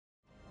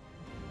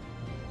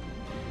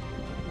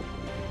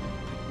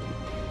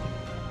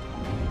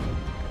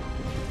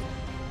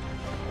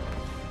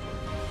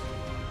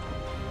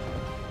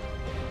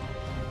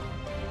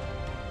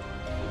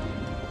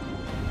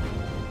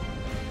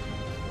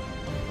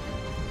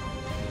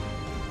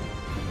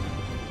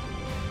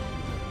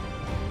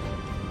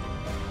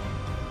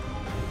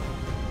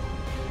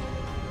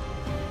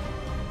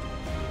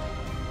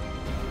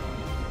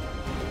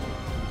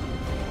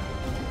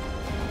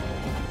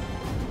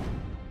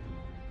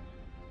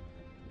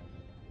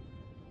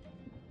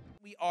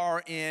We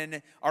are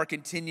in our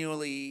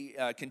continual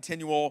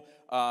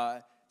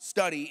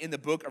study in the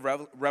book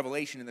of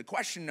Revelation. And the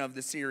question of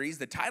the series,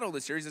 the title of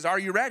the series is, Are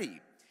you ready?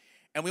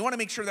 And we want to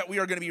make sure that we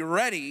are going to be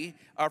ready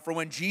for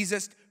when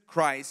Jesus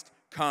Christ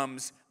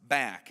comes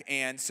back.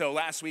 And so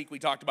last week we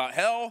talked about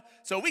hell.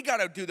 So we got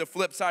to do the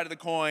flip side of the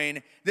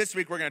coin. This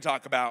week we're going to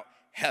talk about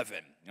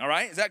heaven. All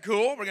right? Is that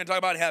cool? We're going to talk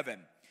about heaven.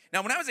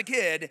 Now, when I was a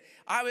kid,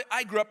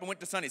 I grew up and went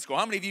to Sunday school.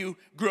 How many of you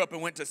grew up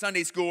and went to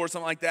Sunday school or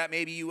something like that?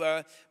 Maybe you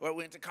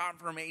went to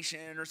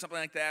confirmation or something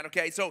like that,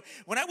 okay? So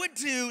when I went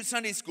to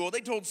Sunday school, they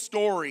told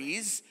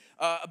stories,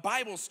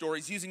 Bible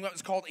stories, using what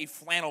was called a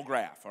flannel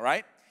graph, all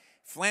right?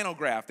 Flannel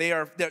graph.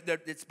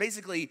 It's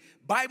basically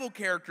Bible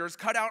characters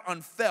cut out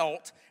on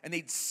felt, and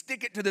they'd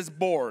stick it to this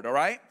board, all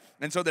right?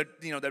 And so the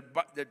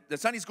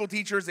Sunday school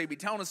teachers, they'd be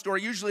telling a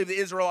story, usually of the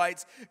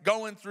Israelites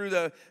going through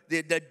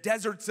the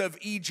deserts of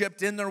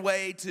Egypt in their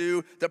way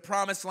to the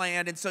promised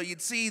land. And so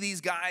you'd see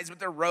these guys with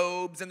their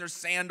robes and their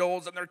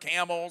sandals and their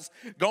camels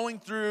going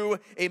through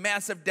a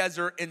massive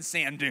desert and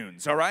sand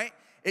dunes, all right?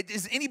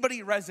 Is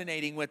anybody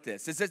resonating with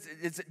this?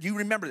 Do you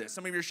remember this?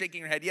 Some of you are shaking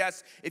your head.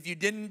 Yes. If you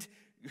didn't,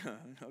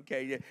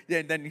 okay,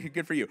 yeah, then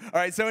good for you. All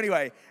right, so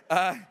anyway,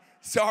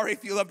 sorry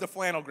if you love the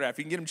flannel graph.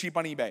 You can get them cheap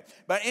on eBay.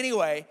 But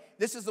anyway,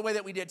 this is the way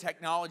that we did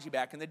technology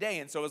back in the day.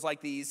 And so it was like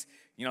these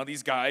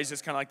guys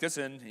just kind of like this,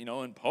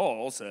 and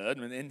Paul said,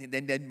 and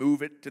then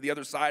move it to the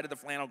other side of the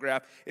flannel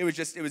graph. It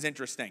was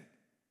interesting.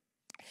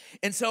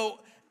 And so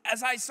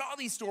as I saw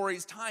these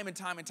stories time and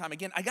time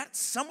again, I got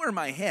somewhere in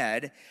my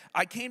head,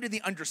 I came to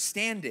the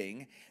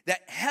understanding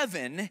that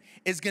heaven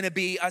is going to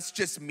be us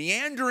just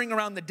meandering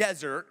around the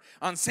desert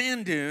on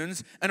sand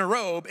dunes and a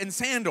robe and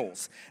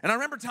sandals. And I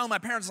remember telling my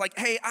parents, like,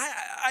 hey,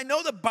 I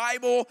know the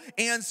Bible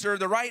answer,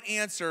 the right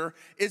answer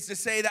is to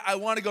say that I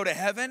want to go to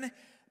heaven,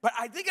 but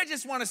I think I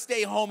just want to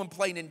stay home and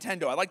play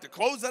Nintendo. I like the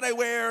clothes that I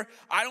wear.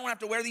 I don't have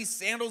to wear these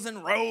sandals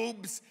and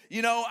robes.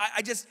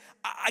 I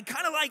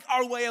kind of like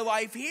our way of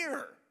life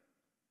here.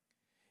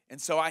 And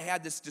so I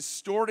had this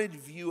distorted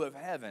view of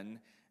heaven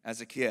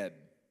as a kid.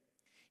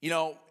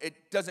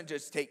 It doesn't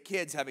just take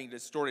kids having a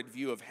distorted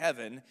view of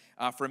heaven.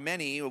 For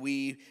many,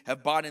 we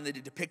have bought into the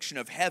depiction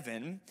of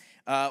heaven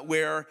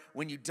where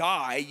when you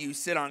die, you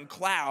sit on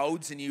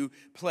clouds and you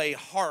play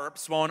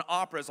harps while an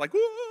opera is like,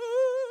 woo,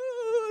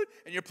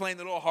 and you're playing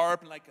the little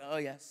harp and like, oh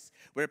yes,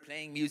 we're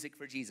playing music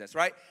for Jesus,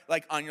 right?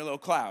 Like on your little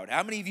cloud.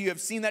 How many of you have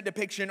seen that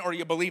depiction or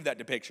you believe that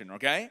depiction,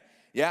 okay?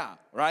 Yeah,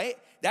 right?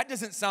 That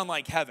doesn't sound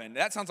like heaven.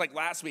 That sounds like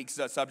last week's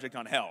subject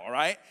on hell, all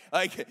right?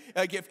 Like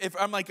if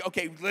I'm like,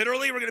 okay,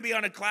 literally we're going to be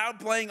on a cloud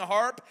playing a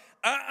harp?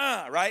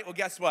 Right? Well,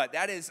 guess what?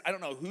 That is, I don't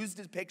know whose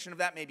depiction of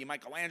that, maybe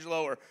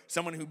Michelangelo or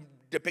someone who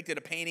depicted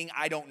a painting,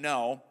 I don't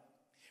know.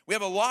 We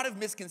have a lot of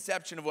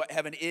misconception of what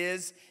heaven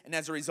is, and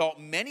as a result,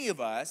 many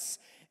of us,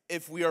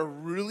 if we are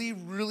really,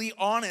 really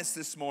honest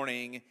this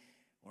morning,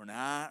 we're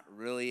not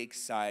really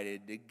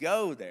excited to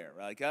go there.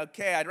 We're like,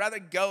 okay, I'd rather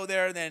go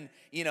there than,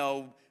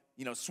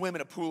 swim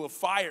in a pool of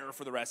fire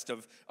for the rest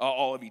of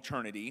all of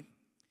eternity.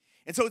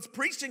 And so it's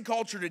preached in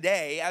culture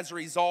today as a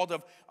result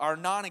of our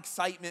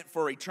non-excitement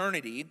for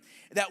eternity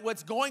that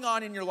what's going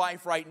on in your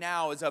life right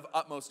now is of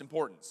utmost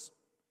importance.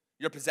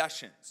 Your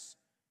possessions,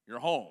 your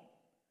home,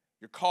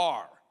 your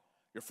car,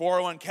 your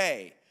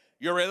 401k,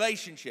 your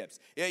relationships,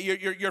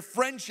 your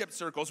friendship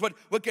circles,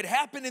 what could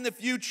happen in the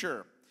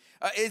future.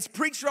 It's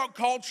preached throughout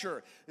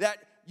culture that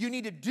you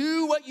need to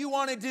do what you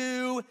want to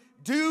do.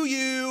 Do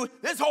you?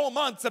 This whole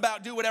month's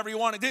about do whatever you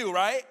want to do,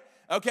 right?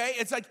 Okay?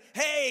 It's like,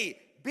 hey,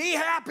 be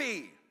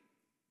happy.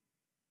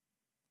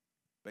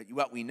 But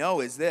what we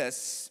know is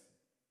this,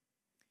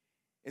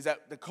 is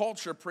that the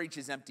culture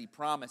preaches empty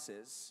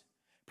promises.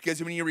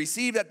 Because when you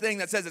receive that thing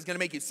that says it's going to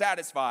make you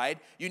satisfied,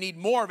 you need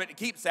more of it to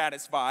keep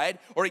satisfied,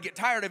 or you get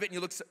tired of it and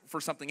you look for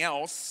something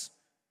else.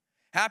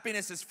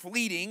 Happiness is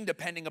fleeting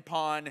depending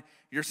upon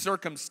your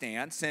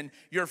circumstance, and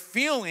your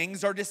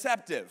feelings are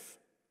deceptive.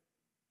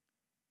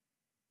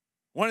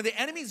 One of the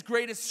enemy's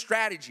greatest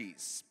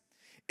strategies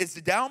is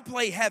to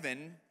downplay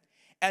heaven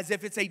as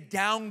if it's a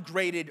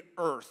downgraded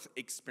earth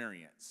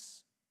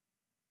experience.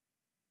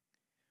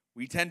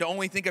 We tend to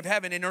only think of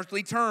heaven in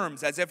earthly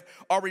terms, as if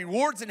our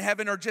rewards in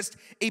heaven are just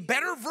a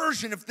better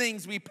version of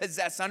things we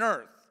possess on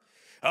earth.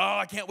 Oh,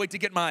 I can't wait to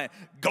get my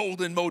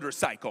golden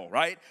motorcycle,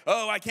 right?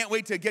 Oh, I can't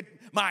wait to get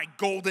my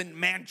golden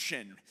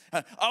mansion.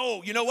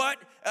 Oh, you know what?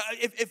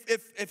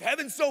 If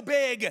heaven's so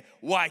big,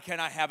 why can't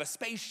I have a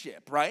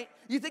spaceship, right?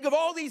 You think of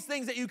all these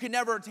things that you can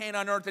never attain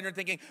on earth, and you're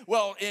thinking,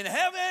 well, in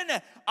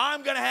heaven,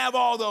 I'm going to have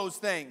all those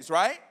things,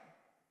 right?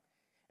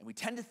 And we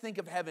tend to think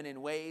of heaven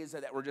in ways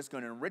that we're just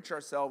going to enrich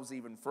ourselves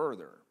even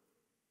further.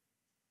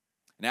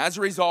 And as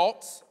a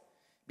result,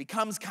 it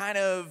becomes kind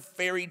of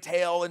fairy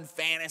tale and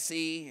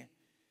fantasy.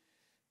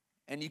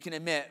 And you can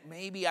admit,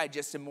 maybe I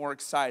just am more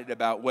excited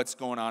about what's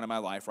going on in my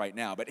life right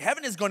now. But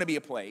heaven is going to be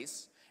a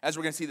place, as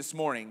we're going to see this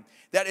morning,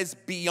 that is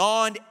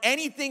beyond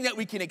anything that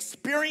we can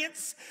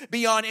experience,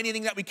 beyond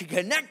anything that we can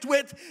connect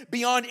with,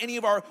 beyond any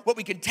of what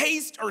we can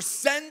taste or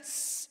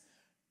sense.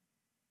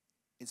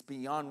 It's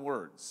beyond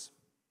words.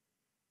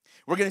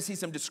 We're going to see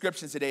some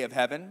descriptions today of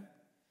heaven.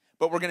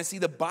 but we're going to see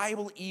the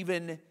Bible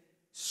even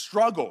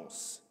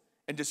struggles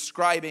in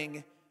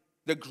describing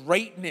the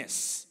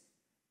greatness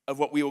of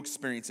what we will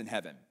experience in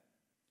heaven.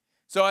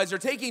 So as you're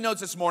taking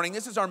notes this morning,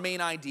 this is our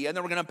main idea, and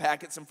then we're going to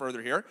unpack it some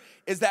further here,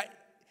 is that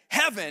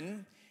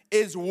heaven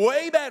is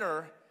way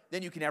better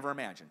than you can ever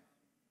imagine.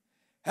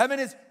 Heaven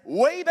is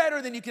way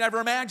better than you can ever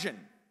imagine.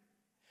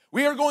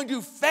 We are going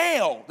to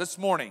fail this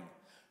morning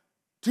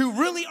to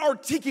really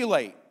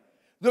articulate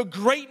the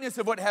greatness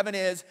of what heaven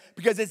is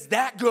because it's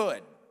that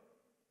good.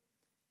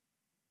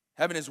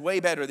 Heaven is way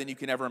better than you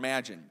can ever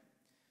imagine.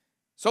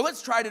 So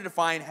let's try to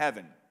define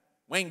heaven.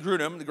 Wayne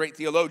Grudem, the great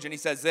theologian, he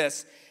says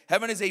this: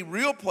 heaven is a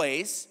real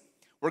place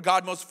where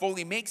God most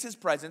fully makes his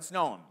presence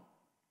known.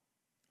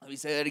 Let me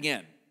say that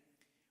again.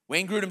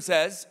 Wayne Grudem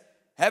says,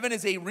 heaven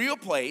is a real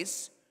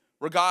place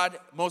where God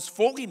most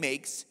fully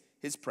makes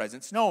his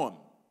presence known.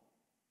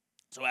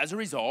 So as a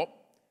result,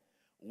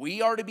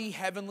 we are to be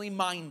heavenly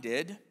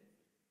minded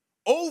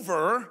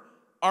over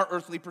our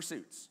earthly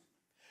pursuits.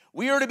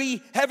 We are to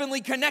be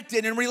heavenly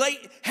connected and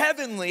relate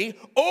heavenly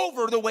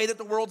over the way that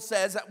the world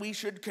says that we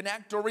should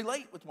connect or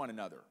relate with one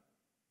another.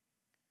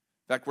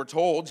 In fact, we're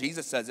told,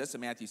 Jesus says this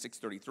in Matthew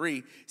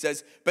 6:33,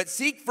 says, but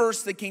seek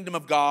first the kingdom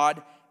of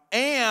God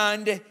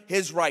and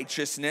his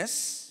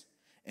righteousness,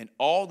 and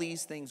all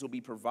these things will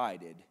be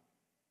provided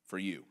for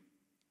you.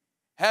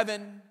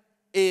 Heaven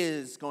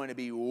is going to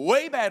be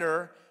way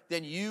better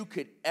than you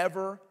could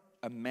ever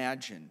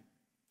imagine.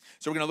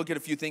 So we're going to look at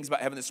a few things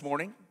about heaven this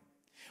morning.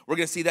 We're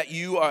going to see that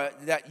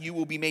you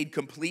will be made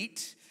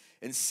complete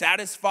and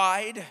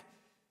satisfied,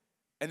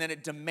 and then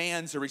it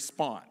demands a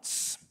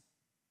response.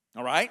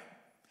 All right?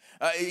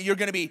 You're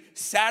going to be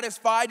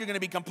satisfied, you're going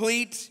to be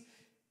complete,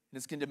 and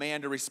it's going to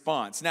demand a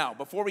response. Now,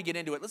 before we get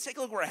into it, let's take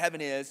a look where heaven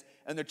is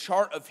and the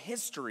chart of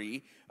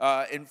history.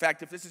 In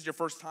fact, if this is your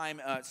first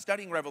time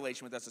studying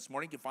Revelation with us this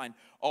morning, you can find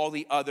all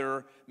the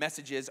other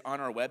messages on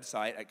our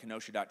website at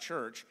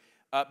kenosha.church.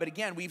 But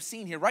again, we've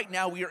seen here, right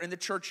now we are in the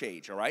church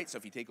age, all right? So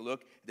if you take a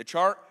look at the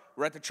chart,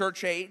 we're at the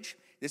church age.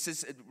 This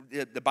is,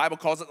 the Bible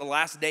calls it the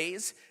last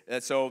days.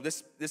 So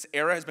this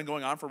era has been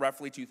going on for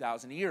roughly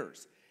 2,000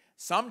 years.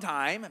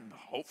 Sometime,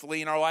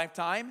 hopefully in our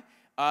lifetime,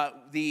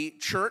 the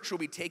church will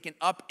be taken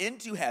up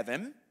into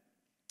heaven,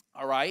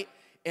 all right?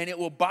 And it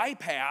will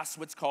bypass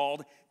what's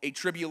called a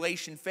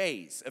tribulation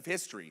phase of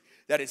history.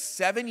 That is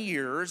 7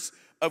 years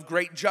of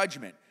great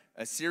judgment,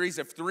 a series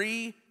of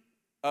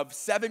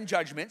 7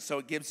 judgments, so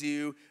it gives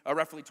you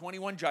roughly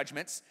 21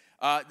 judgments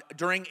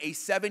during a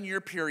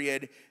 7-year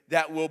period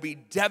that will be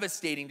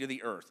devastating to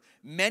the earth.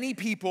 Many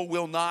people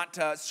will not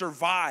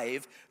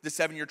survive the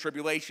 7-year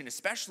tribulation,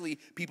 especially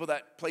people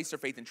that place their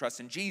faith and trust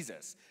in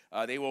Jesus.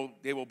 They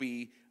will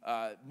be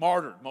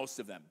martyred, most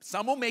of them.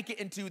 Some will make it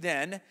into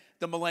then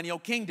the millennial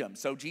kingdom.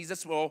 So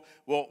Jesus will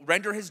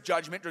render his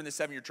judgment during the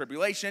 7-year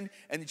tribulation,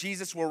 and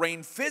Jesus will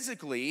reign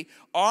physically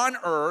on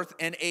earth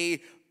in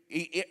a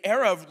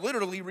era of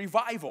literally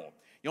revival.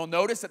 You'll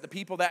notice that the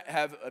people that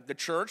have the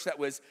church that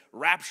was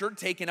raptured,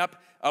 taken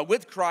up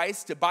with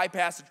Christ to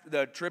bypass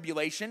the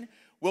tribulation,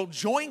 will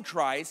join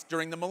Christ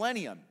during the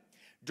millennium.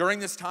 During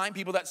this time,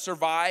 people that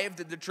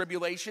survived the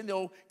tribulation,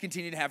 they'll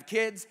continue to have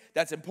kids.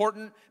 That's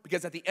important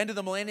because at the end of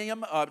the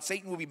millennium,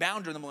 Satan will be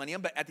bound during the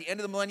millennium, but at the end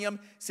of the millennium,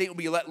 Satan will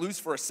be let loose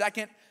for a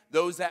second.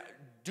 Those that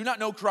do not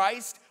know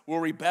Christ will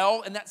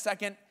rebel in that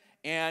second,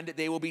 and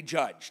they will be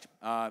judged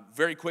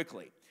very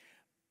quickly.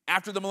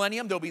 After the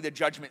millennium, there'll be the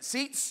judgment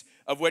seats,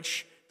 of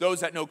which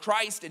those that know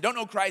Christ and don't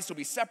know Christ will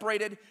be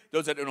separated.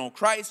 Those that don't know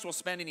Christ will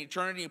spend an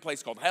eternity in a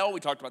place called hell. We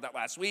talked about that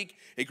last week.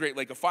 A great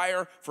lake of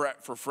fire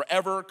for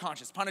forever,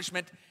 conscious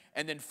punishment.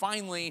 And then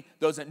finally,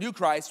 those that knew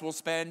Christ will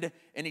spend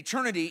an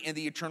eternity in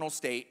the eternal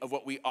state of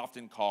what we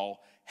often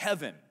call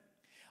heaven.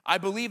 I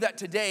believe that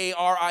today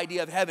our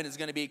idea of heaven is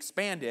going to be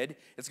expanded.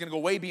 It's going to go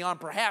way beyond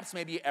perhaps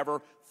maybe you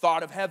ever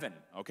thought of heaven,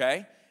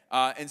 okay?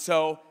 And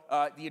so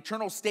the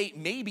eternal state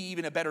may be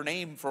even a better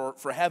name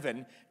for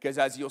heaven, because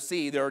as you'll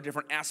see, there are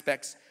different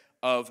aspects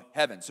of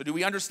heaven. So do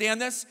we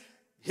understand this?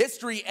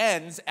 History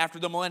ends after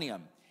the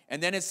millennium,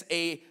 and then it's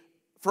a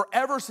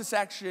forever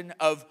succession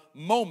of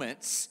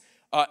moments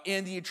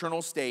in the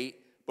eternal state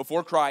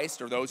before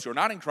Christ, or those who are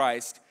not in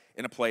Christ,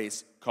 in a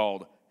place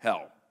called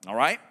hell. All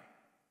right?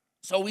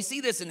 So we see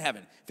this in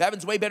heaven. If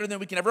heaven's way better than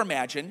we can ever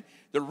imagine,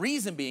 the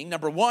reason being,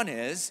 number one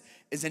is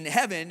in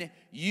heaven,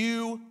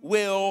 you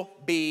will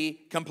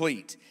be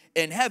complete.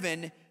 In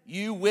heaven,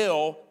 you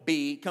will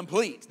be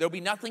complete. There'll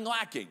be nothing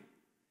lacking.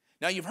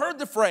 Now, you've heard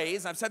the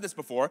phrase, I've said this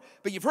before,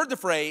 but you've heard the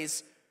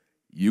phrase,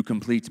 you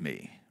complete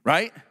me,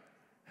 right?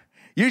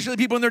 Usually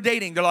people when they're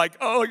dating, they're like,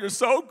 oh, you're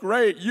so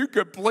great, you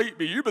complete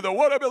me. You've been the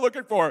one I've been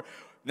looking for.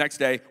 Next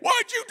day,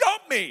 why'd you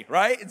dump me,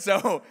 right? And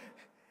so,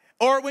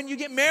 or when you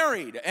get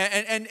married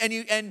and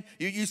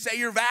you say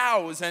your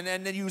vows and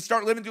then you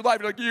start living through life,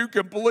 you're like, you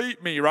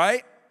complete me,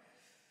 right?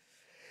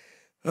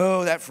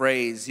 Oh, that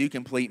phrase, you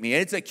complete me.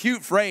 It's a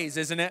cute phrase,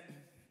 isn't it?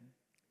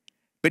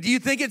 But do you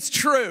think it's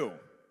true?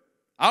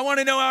 I want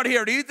to know out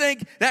here, do you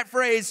think that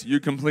phrase, you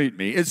complete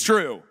me, is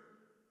true?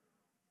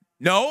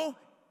 No?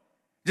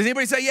 Does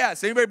anybody say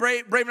yes? Anybody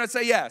brave enough to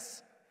say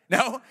yes?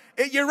 No,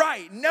 you're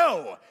right.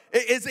 No,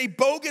 it's a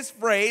bogus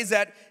phrase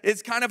that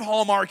is kind of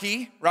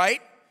hallmarky,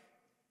 right?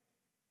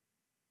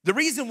 The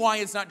reason why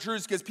it's not true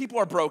is because people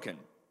are broken.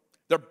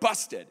 They're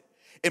busted.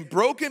 And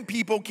broken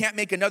people can't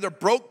make another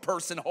broke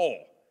person whole.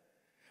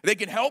 They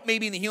can help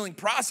maybe in the healing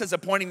process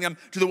of pointing them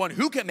to the one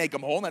who can make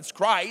them whole, and that's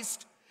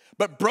Christ.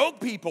 But broke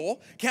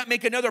people can't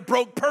make another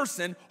broke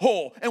person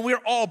whole, and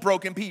we're all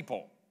broken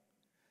people.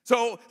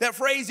 So that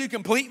phrase, you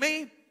complete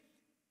me,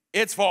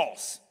 it's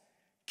false.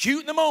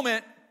 Cute in the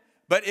moment,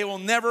 but it will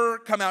never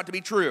come out to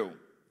be true.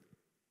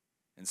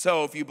 And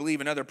so if you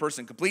believe another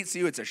person completes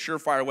you, it's a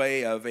surefire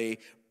way of a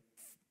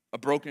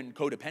broken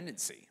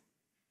codependency.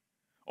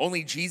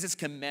 Only Jesus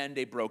can mend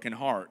a broken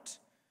heart.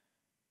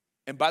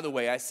 And by the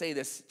way, I say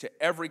this to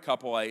every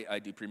couple I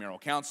do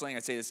premarital counseling. I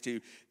say this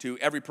to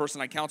every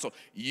person I counsel.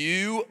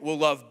 You will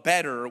love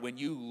better when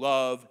you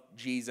love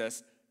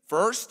Jesus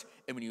first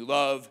and when you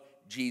love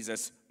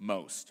Jesus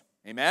most.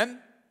 Amen?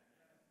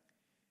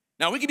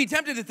 Now, we can be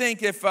tempted to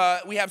think if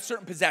we have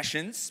certain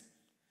possessions,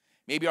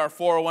 maybe our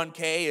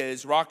 401k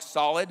is rock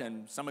solid,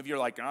 and some of you are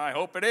like, oh, I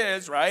hope it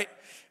is, right?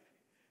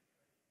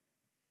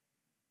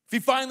 If you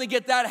finally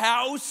get that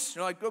house,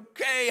 you're like,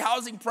 okay,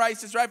 housing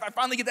prices, right? If I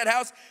finally get that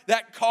house,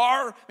 that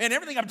car, man,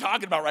 everything I'm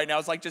talking about right now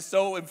is like just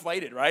so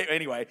inflated, right?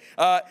 Anyway,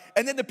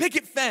 and then the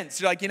picket fence,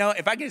 you're like,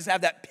 if I could just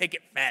have that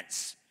picket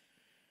fence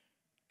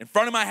in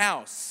front of my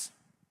house,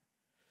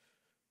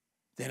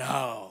 then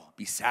I'll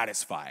be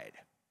satisfied.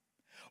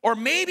 Or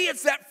maybe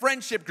it's that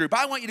friendship group.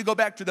 I want you to go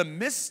back to the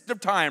midst of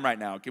time right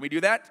now. Can we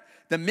do that?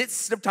 The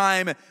midst of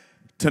time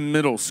to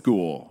middle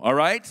school, all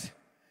right?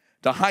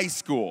 To high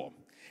school.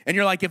 And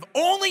you're like, if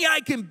only I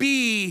can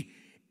be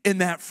in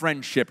that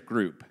friendship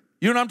group.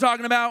 You know what I'm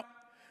talking about?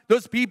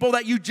 Those people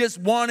that you just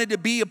wanted to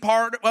be a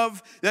part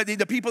of,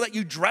 the people that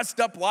you dressed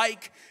up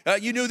like.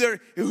 You knew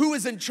who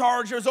was in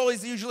charge. There was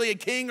always usually a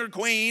king or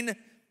queen.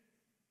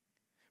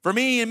 For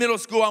me, in middle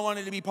school, I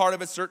wanted to be part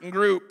of a certain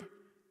group.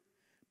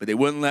 But they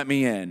wouldn't let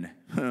me in,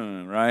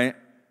 right?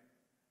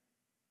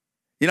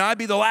 I'd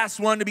be the last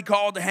one to be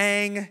called to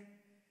hang.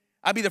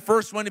 I'd be the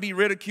first one to be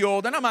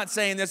ridiculed. And I'm not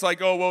saying this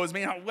like, oh, woe is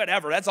me,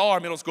 whatever. That's all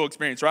our middle school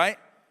experience, right?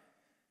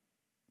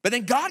 But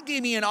then God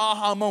gave me an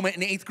aha moment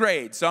in 8th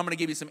grade. So I'm going to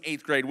give you some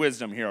 8th grade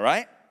wisdom here,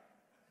 right?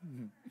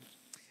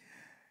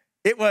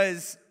 It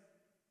was,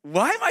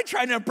 why am I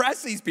trying to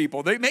impress these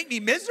people? They make me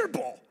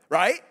miserable,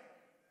 right?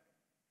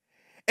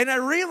 And I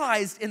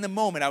realized in the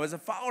moment, I was a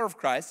follower of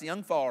Christ, a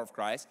young follower of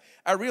Christ,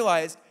 I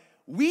realized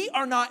we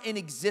are not in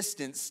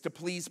existence to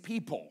please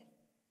people.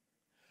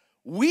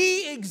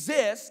 We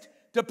exist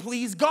to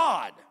please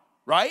God,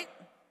 right?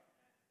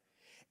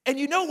 And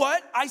you know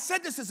what? I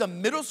said this is a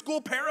middle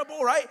school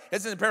parable, right?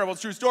 This isn't a parable, it's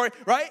a true story,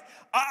 right?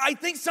 I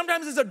think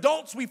sometimes as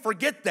adults we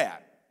forget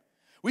that.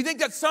 We think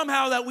that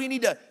somehow that we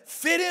need to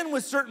fit in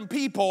with certain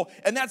people,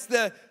 and that's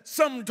the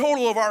sum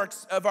total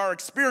of our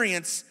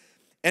experience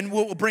and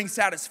will bring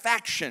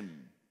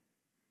satisfaction.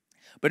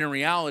 But in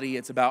reality,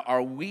 it's about,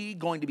 are we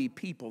going to be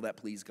people that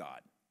please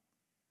God?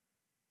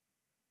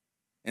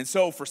 And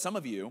so for some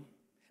of you,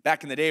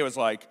 back in the day, it was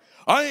like,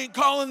 I ain't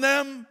calling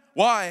them.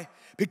 Why?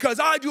 Because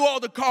I do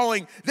all the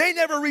calling. They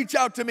never reach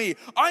out to me.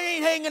 I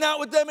ain't hanging out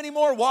with them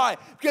anymore. Why?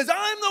 Because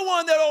I'm the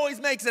one that always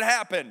makes it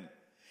happen.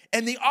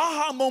 And the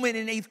aha moment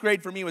in 8th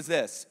grade for me was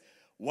this.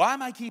 Why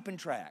am I keeping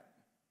track?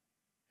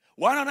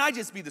 Why don't I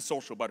just be the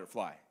social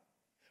butterfly?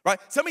 Right?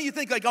 Some of you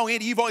think like, oh,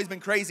 Andy, you've always been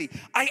crazy.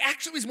 I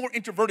actually was more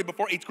introverted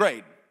before 8th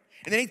grade.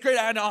 And then 8th grade,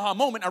 I had an aha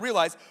moment. I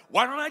realized,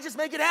 why don't I just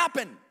make it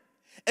happen?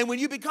 And when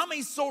you become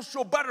a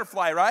social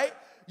butterfly, right,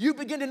 you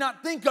begin to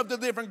not think of the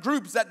different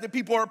groups that the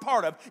people are a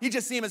part of. You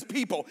just see them as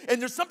people. And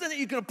there's something that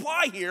you can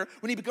apply here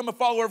when you become a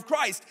follower of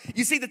Christ.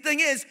 You see, the thing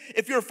is,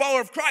 if you're a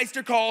follower of Christ,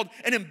 you're called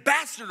an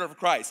ambassador of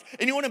Christ.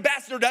 And you know what an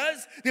ambassador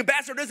does? The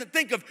ambassador doesn't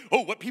think of,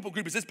 oh, what people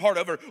group is this part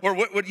of, or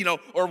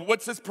or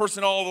what's this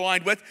person all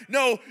aligned with?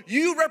 No,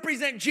 you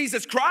represent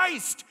Jesus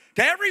Christ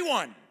to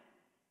everyone.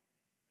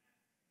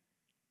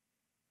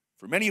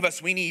 For many of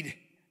us, we need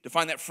to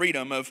find that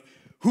freedom of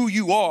who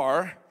you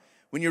are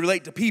when you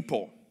relate to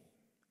people.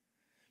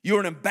 You're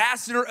an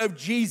ambassador of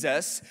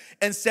Jesus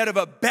instead of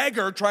a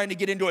beggar trying to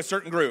get into a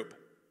certain group.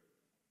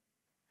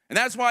 And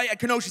that's why at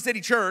Kenosha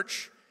City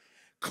Church,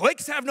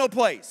 cliques have no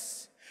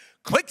place.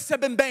 Cliques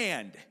have been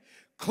banned.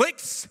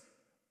 Cliques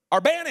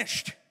are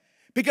banished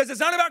because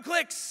it's not about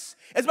cliques.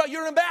 It's about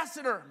you're an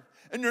ambassador.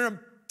 And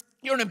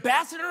you're an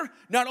ambassador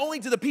not only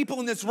to the people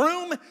in this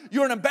room,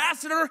 you're an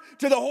ambassador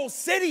to the whole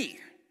city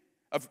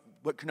of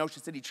what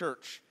Kenosha City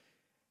Church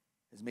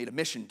has made a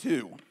mission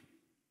to.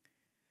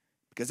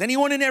 Because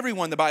anyone and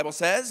everyone, the Bible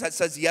says, that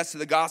says yes to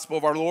the gospel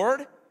of our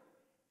Lord,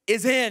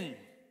 is in.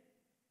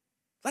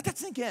 Let that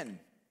sink in.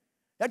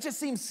 That just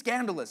seems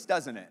scandalous,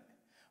 doesn't it?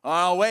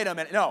 Oh, wait a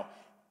minute. No.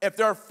 If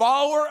they're a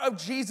follower of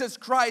Jesus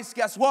Christ,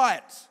 guess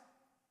what?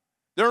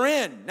 They're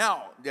in.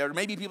 Now, there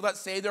may be people that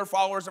say they're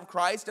followers of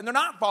Christ, and they're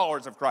not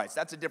followers of Christ.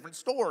 That's a different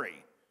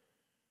story.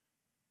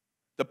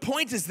 The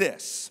point is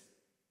this.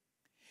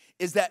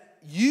 is that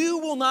you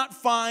will not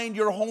find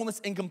your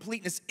wholeness and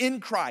completeness in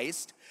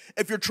Christ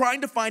if you're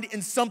trying to find it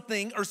in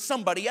something or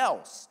somebody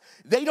else.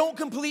 They don't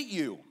complete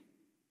you.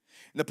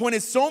 And the point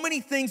is, so many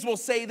things will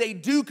say they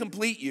do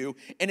complete you,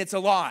 and it's a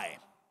lie.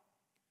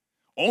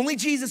 Only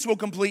Jesus will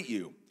complete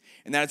you.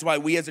 And that's why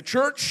we as a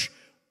church,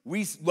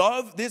 we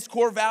love this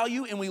core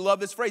value and we love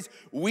this phrase.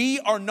 We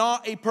are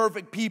not a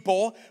perfect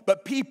people,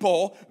 but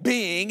people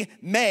being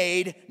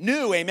made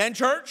new. Amen,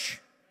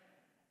 church?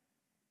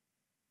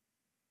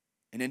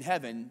 And in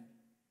heaven,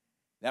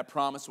 that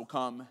promise will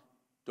come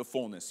to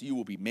fullness. You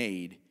will be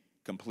made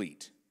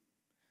complete.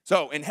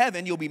 So in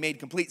heaven, you'll be made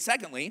complete.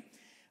 Secondly,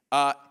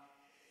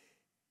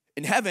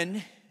 in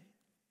heaven,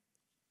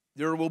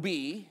 there will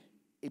be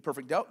a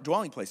perfect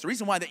dwelling place. The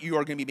reason why that you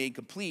are going to be made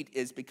complete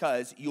is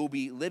because you'll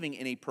be living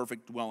in a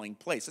perfect dwelling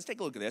place. Let's take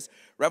a look at this.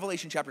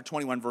 Revelation chapter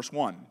 21, verse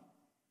 1.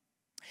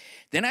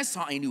 Then I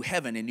saw a new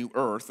heaven and new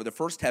earth, for the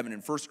first heaven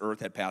and first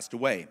earth had passed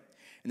away,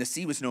 and the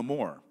sea was no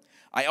more.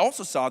 I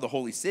also saw the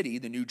holy city,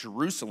 the new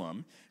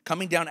Jerusalem,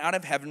 coming down out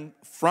of heaven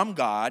from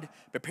God,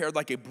 prepared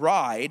like a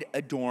bride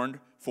adorned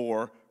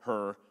for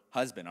her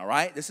husband, all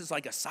right? This is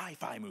like a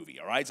sci-fi movie,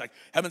 all right? It's like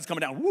heaven's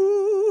coming down,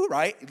 woo,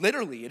 right?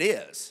 Literally, it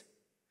is.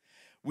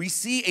 We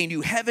see a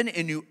new heaven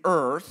and new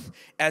earth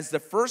as the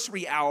first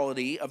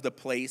reality of the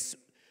place.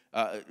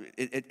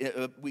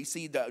 We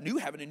see the new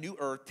heaven and new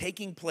earth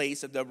taking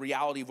place of the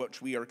reality of what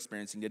we are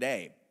experiencing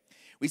today.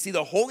 We see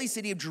the holy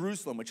city of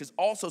Jerusalem, which is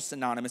also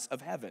synonymous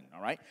of heaven,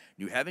 all right?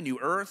 New heaven, new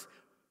earth,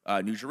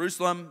 new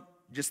Jerusalem.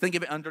 Just think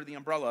of it under the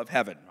umbrella of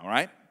heaven, all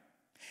right?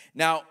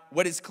 Now,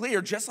 what is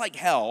clear, just like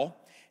hell,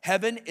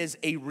 heaven is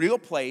a real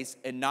place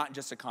and not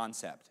just a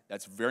concept.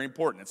 That's very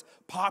important. It's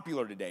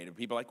popular today.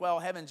 People are like, well,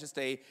 heaven's just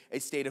a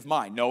state of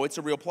mind. No, it's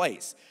a real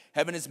place.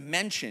 Heaven is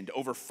mentioned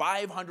over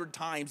 500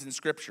 times in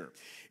Scripture.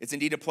 It's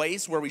indeed a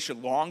place where we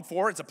should long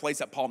for. It's a place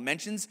that Paul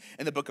mentions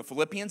in the book of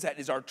Philippians. That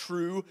is our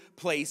true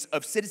place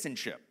of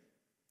citizenship.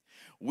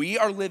 We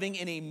are living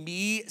in a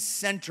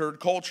me-centered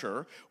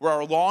culture where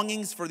our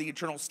longings for the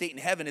eternal state in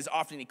heaven is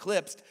often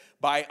eclipsed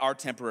by our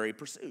temporary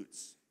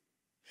pursuits.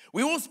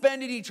 We will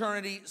spend an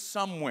eternity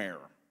somewhere.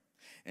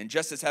 And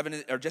just as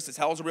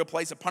hell is a real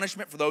place of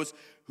punishment for those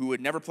who would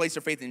never place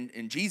their faith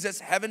in Jesus,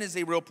 heaven is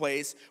a real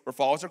place where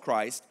followers of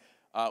Christ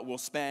will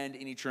spend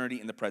an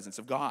eternity in the presence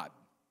of God.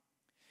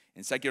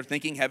 In secular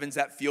thinking, heaven's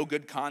that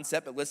feel-good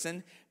concept, but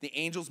listen, the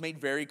angels made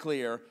very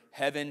clear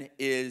heaven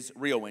is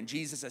real. When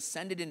Jesus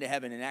ascended into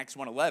heaven in Acts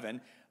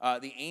 1:11,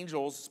 the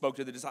angels spoke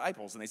to the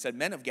disciples, and they said,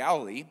 "Men of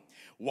Galilee,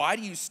 why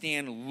do you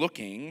stand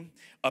looking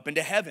up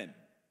into heaven?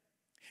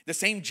 The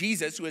same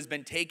Jesus who has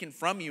been taken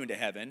from you into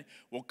heaven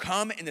will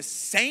come in the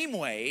same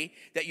way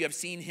that you have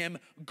seen him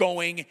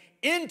going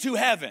into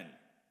heaven."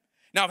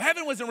 Now, if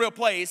heaven was a real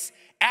place,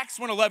 Acts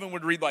 1:11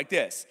 would read like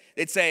this.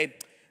 They'd say,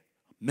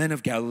 "Men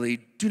of Galilee,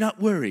 do not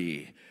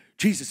worry.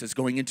 Jesus is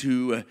going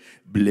into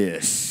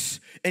bliss,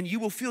 and you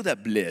will feel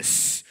that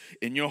bliss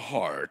in your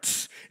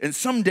heart. And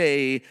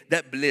someday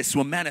that bliss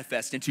will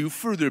manifest into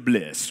further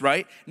bliss,"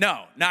 right?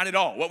 No, not at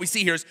all. What we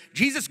see here is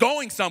Jesus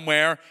going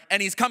somewhere, and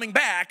he's coming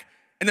back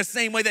in the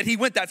same way that he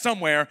went that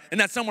somewhere, and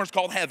that somewhere's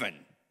called heaven.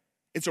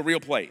 It's a real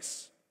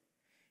place.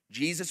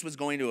 Jesus was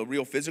going to a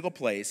real physical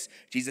place.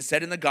 Jesus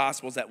said in the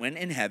Gospels that when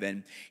in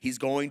heaven, he's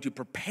going to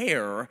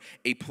prepare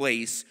a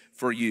place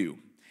for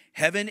you.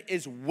 Heaven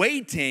is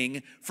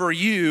waiting for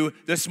you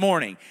this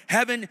morning.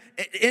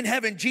 In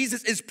heaven,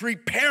 Jesus is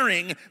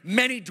preparing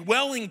many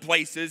dwelling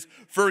places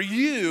for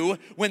you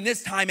when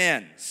this time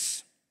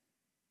ends.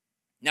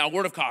 Now, a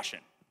word of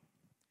caution.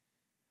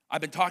 I've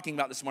been talking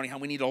about this morning how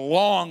we need to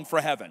long for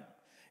heaven.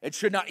 It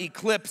should not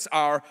eclipse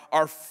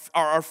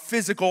our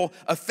physical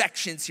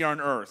affections here on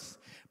earth.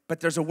 But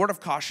there's a word of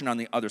caution on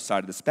the other side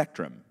of the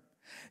spectrum.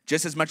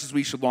 Just as much as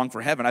we should long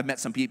for heaven, I've met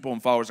some people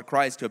and followers of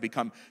Christ who have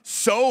become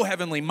so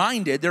heavenly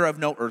minded, they're of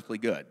no earthly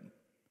good.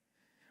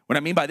 What I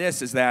mean by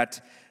this is that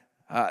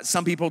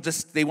some people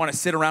they want to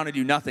sit around and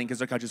do nothing because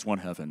they're like, I just want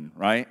heaven,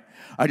 right?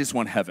 I just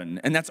want heaven.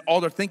 And that's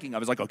all they're thinking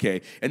of is like,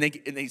 okay. And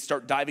they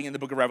start diving in the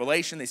book of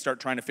Revelation. They start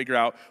trying to figure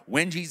out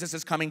when Jesus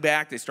is coming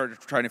back. They start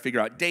trying to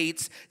figure out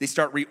dates. They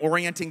start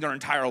reorienting their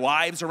entire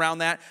lives around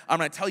that. I'm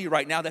going to tell you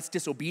right now, that's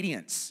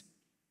disobedience.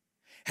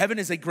 Heaven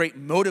is a great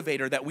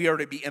motivator that we are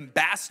to be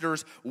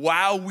ambassadors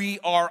while we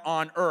are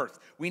on earth.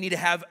 We need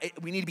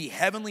to be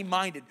heavenly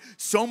minded,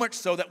 so much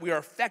so that we are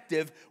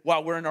effective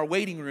while we're in our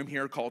waiting room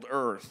here called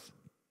earth.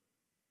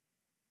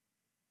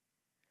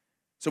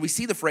 So we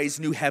see the phrase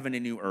new heaven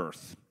and new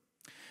earth.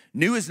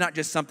 New is not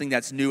just something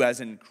that's new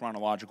as in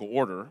chronological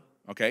order,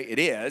 okay? It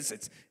is.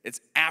 It's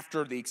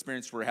after the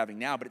experience we're having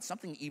now, but it's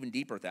something even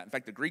deeper than that. In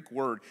fact, the Greek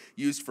word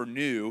used for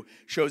new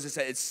shows us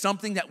that it's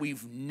something that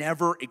we've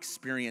never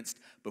experienced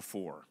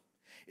before.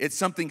 It's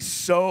something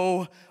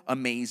so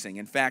amazing.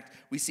 In fact,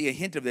 we see a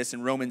hint of this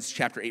in Romans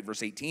chapter 8,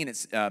 verse 18.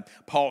 It's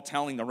Paul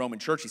telling the Roman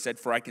church, he said,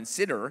 "For I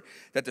consider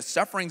that the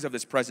sufferings of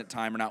this present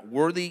time are not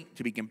worthy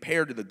to be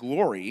compared to the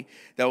glory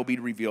that will be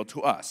revealed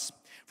to us.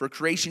 For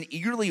creation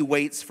eagerly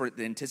waits for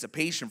the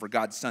anticipation for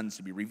God's sons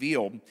to be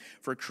revealed.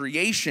 For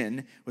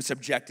creation was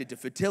subjected to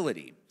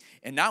futility,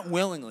 and not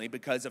willingly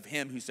because of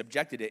him who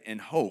subjected it in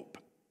hope,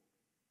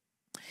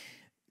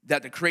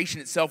 that the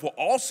creation itself will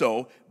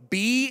also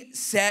be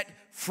set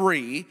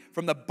free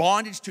from the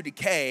bondage to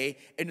decay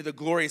into the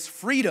glorious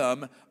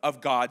freedom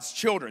of God's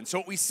children. So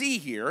what we see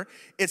here,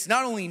 it's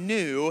not only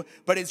new,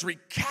 but it's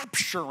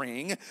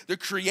recapturing the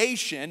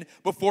creation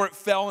before it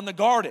fell in the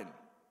garden.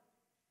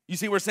 You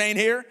see what we're saying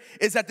here?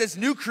 Is that this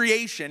new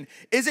creation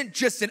isn't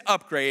just an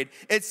upgrade,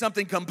 it's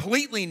something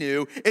completely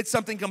new, it's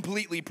something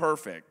completely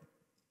perfect.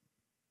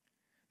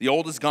 The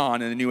old is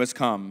gone and the new has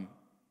come.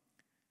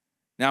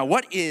 Now,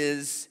 what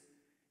is,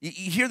 you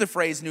hear the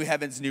phrase new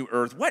heavens, new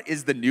earth. What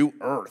is the new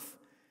earth?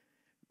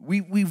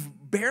 We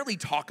barely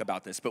talk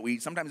about this, but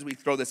sometimes we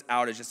throw this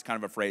out as just kind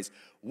of a phrase.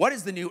 What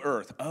is the new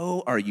earth?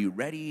 Oh, are you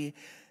ready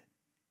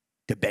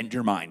to bend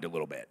your mind a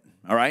little bit?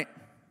 All right?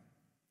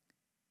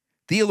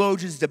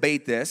 Theologians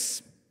debate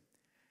this,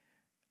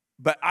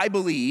 but I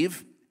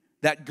believe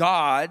that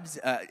God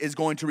is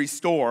going to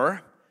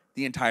restore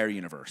the entire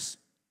universe.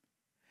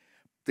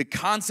 The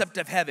concept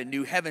of heaven,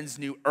 new heavens,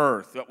 new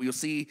earth, what we'll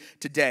see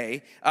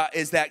today,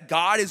 is that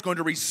God is going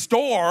to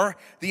restore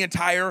the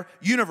entire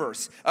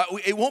universe.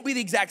 It won't be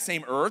the exact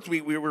same earth. We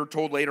were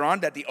told later on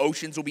that the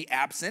oceans will be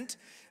absent.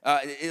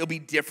 It'll be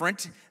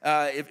different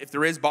if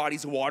there is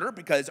bodies of water,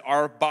 because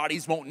our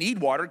bodies won't need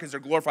water because they're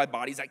glorified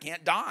bodies that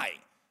can't die.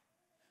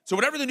 So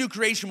whatever the new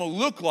creation will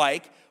look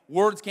like,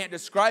 words can't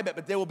describe it,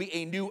 but there will be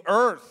a new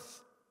earth.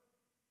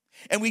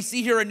 And we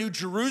see here a new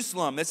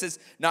Jerusalem. This is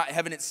not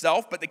heaven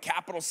itself, but the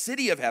capital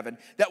city of heaven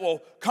that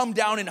will come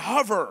down and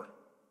hover.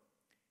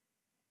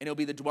 And it'll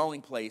be the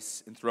dwelling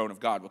place and throne of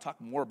God. We'll talk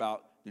more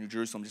about the new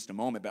Jerusalem in just a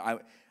moment, but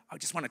I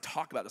just want to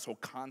talk about this whole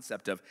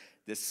concept of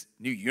this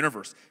new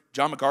universe.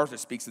 John MacArthur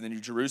speaks of the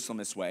new Jerusalem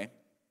this way.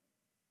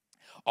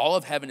 All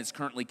of heaven is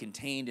currently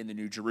contained in the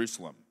new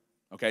Jerusalem.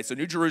 Okay, so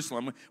New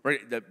Jerusalem,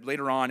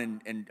 later on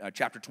in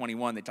chapter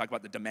 21, they talk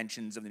about the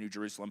dimensions of the New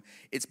Jerusalem.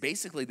 It's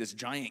basically this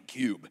giant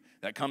cube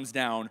that comes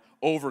down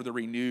over the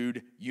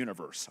renewed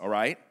universe, all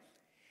right?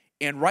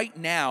 And right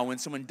now, when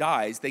someone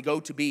dies, they go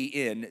to be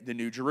in the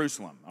New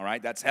Jerusalem, all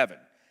right? That's heaven.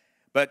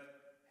 But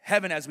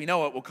heaven, as we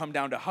know it, will come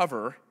down to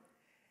hover.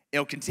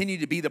 It'll continue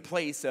to be the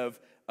place of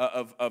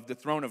the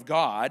throne of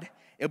God.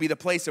 It'll be the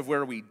place of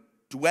where we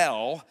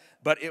dwell,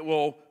 but it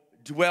will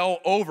dwell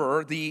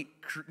over the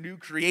new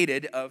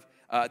created of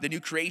the new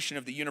creation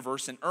of the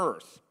universe and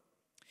earth.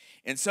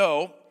 And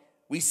so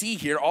we see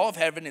here all of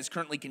heaven is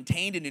currently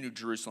contained in the New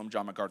Jerusalem,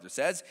 John MacArthur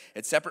says.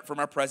 It's separate from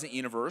our present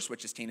universe,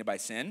 which is tainted by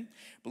sin.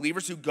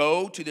 Believers who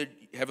go to the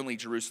heavenly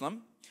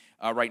Jerusalem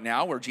right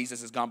now, where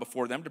Jesus has gone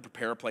before them to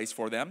prepare a place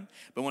for them.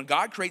 But when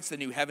God creates the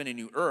new heaven and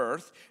new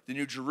earth, the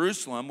new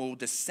Jerusalem will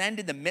descend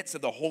in the midst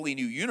of the holy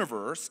new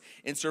universe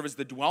and serve as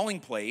the dwelling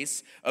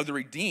place of the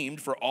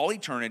redeemed for all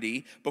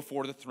eternity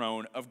before the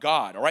throne of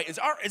God. All right, is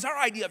our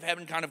idea of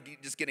heaven kind of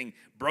just getting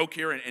broke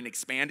here and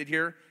expanded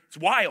here? It's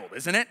wild,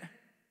 isn't it?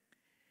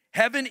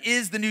 Heaven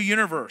is the new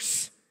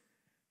universe.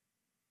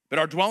 But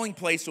our dwelling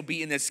place will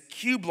be in this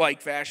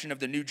cube-like fashion of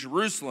the new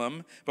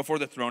Jerusalem before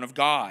the throne of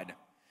God.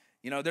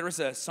 You know, there was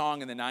a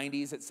song in the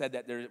 90s that said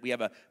that we have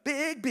a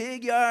big,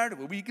 big yard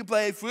where we can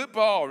play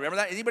football. Remember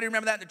that? Anybody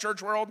remember that in the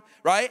church world?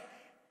 Right?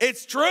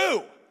 It's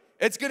true.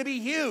 It's going to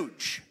be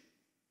huge.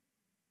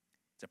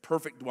 It's a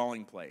perfect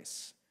dwelling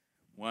place.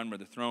 One where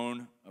the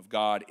throne of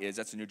God is.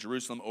 That's the New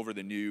Jerusalem over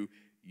the new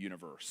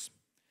universe.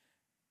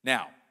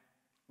 Now,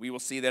 we will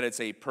see that it's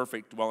a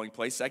perfect dwelling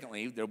place.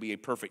 Secondly, there'll be a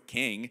perfect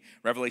king.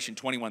 Revelation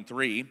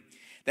 21:3.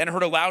 Then I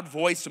heard a loud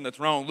voice from the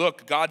throne.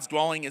 Look, God's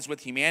dwelling is with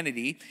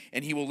humanity,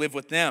 and he will live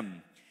with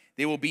them.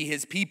 They will be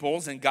his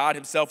peoples, and God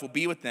himself will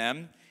be with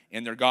them,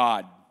 and their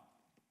God.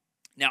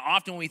 Now,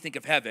 often when we think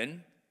of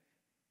heaven,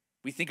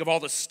 we think of all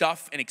the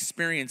stuff and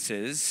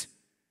experiences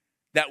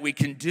that we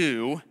can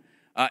do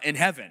in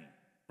heaven,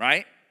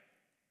 right?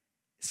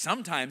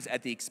 Sometimes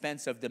at the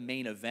expense of the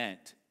main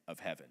event of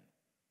heaven.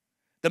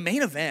 The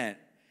main event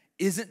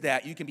isn't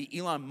that you can be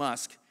Elon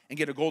Musk and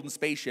get a golden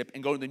spaceship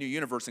and go to the new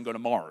universe and go to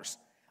Mars.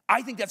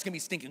 I think that's going to be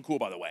stinking cool,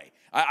 by the way.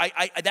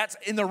 That's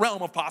in the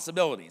realm of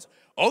possibilities.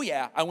 Oh,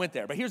 yeah, I went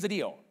there. But here's the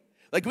deal.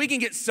 Like, we can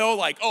get so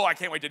like, oh, I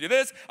can't wait to do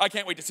this. I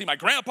can't wait to see my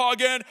grandpa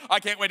again. I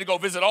can't wait to go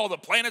visit all the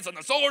planets in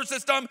the solar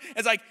system.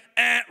 It's like,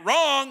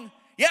 wrong.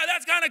 Yeah,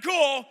 that's kind of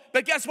cool.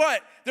 But guess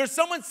what? There's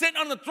someone sitting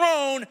on the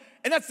throne,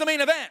 and that's the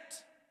main event.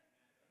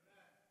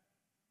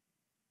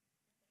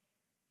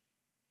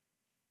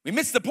 We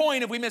miss the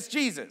point if we miss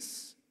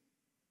Jesus.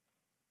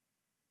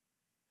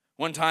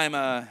 One time,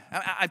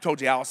 I've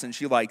told you, Allison,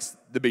 she likes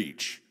the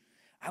beach.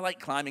 I like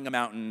climbing a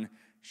mountain.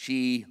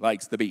 She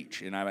likes the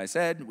beach. And as I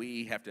said,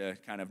 we have to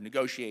kind of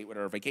negotiate what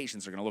our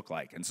vacations are going to look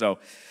like. And so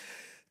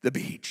the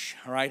beach,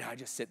 all right, I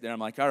just sit there. I'm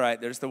like, all right,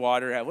 there's the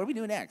water. What do we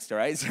do next, all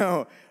right?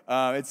 So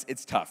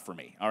it's tough for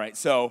me, all right?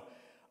 So,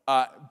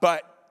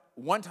 but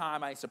one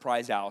time I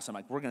surprised Allison. I'm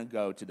like, we're going to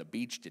go to the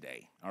beach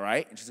today, all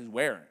right? And she says,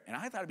 where? And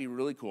I thought it'd be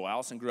really cool.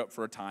 Allison grew up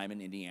for a time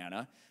in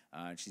Indiana,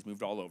 She's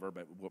moved all over,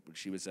 but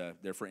she was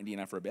there for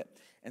Indiana for a bit.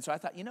 And so I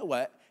thought, you know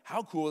what?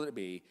 How cool would it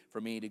be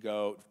for me to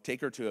go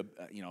take her to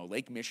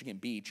Lake Michigan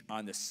Beach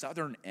on the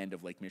southern end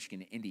of Lake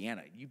Michigan,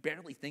 Indiana? You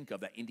barely think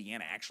of that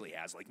Indiana actually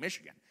has Lake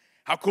Michigan.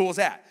 How cool is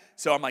that?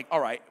 So I'm like,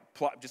 all right,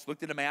 just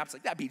looked at the maps,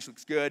 like that beach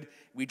looks good.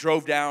 We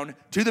drove down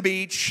to the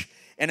beach,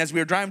 and as we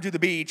were driving to the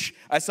beach,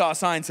 I saw a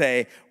sign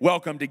say,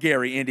 "Welcome to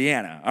Gary,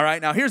 Indiana." All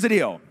right, now here's the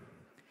deal.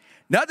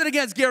 Nothing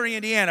against Gary,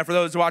 Indiana, for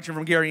those watching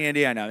from Gary,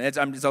 Indiana. It's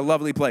a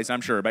lovely place,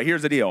 I'm sure, but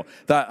here's the deal.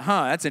 Thought,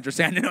 that's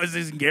interesting. I didn't know this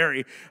is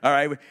Gary, all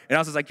right? And I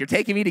was like, "You're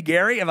taking me to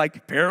Gary?" I'm like,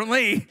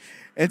 "Apparently."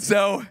 And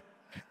so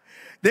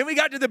then we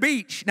got to the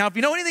beach. Now, if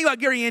you know anything about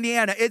Gary,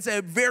 Indiana, it's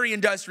a very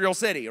industrial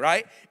city,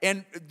 right?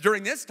 And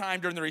during this time,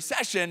 during the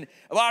recession,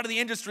 a lot of the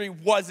industry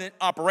wasn't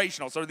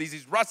operational. So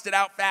these rusted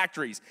out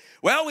factories.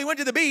 Well, we went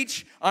to the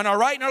beach. On our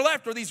right and our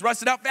left were these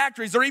rusted out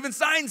factories. There are even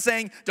signs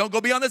saying, "Don't go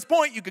beyond this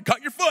point. You could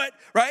cut your foot,"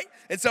 right?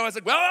 And so I was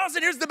like, "Well,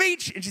 Allison, here's the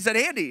beach." And she said,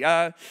 "Andy,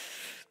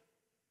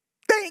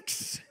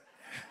 thanks."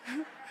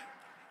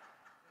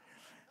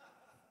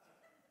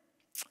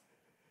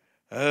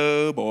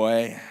 Oh,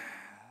 boy.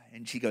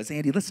 And she goes,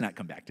 "Andy, let's not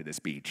come back to this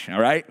beach, all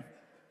right?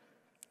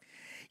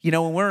 You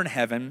know, when we're in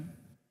heaven,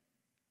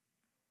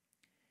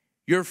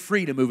 you're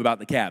free to move about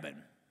the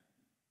cabin.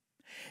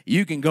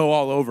 You can go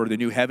all over the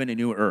new heaven and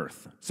new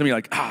earth." Some of you are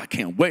like, "I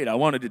can't wait. I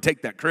wanted to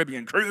take that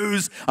Caribbean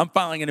cruise. I'm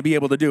finally going to be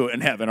able to do it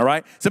in heaven," all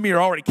right? Some of you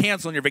are already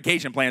canceling your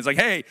vacation plans. Like,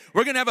 "Hey,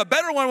 we're going to have a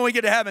better one when we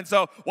get to heaven,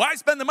 so why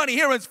spend the money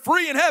here when it's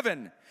free in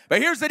heaven?"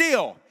 But here's the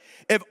deal.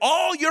 If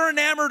all you're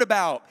enamored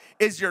about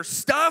is your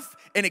stuff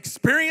and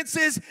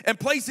experiences and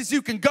places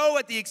you can go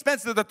at the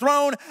expense of the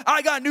throne,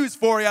 I got news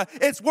for you.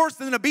 It's worse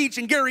than a beach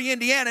in Gary,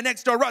 Indiana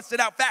next to a rusted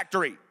out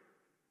factory.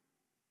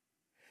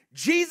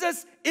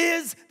 Jesus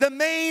is the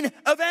main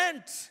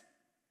event,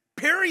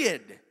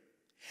 period.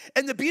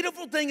 And the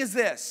beautiful thing is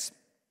this.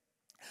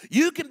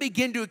 You can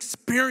begin to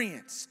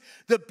experience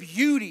the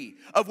beauty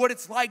of what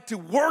it's like to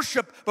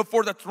worship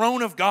before the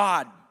throne of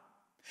God.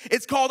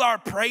 It's called our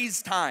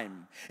praise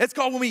time. It's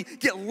called when we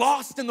get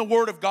lost in the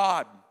Word of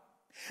God.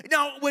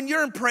 Now, when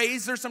you're in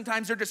praise,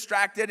 sometimes you're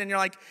distracted and you're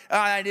like,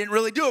 "I didn't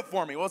really do it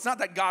for me." Well, it's not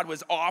that God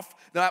was off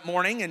that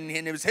morning and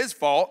it was his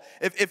fault.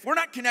 If we're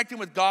not connecting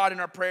with God in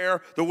our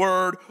prayer, the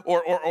Word,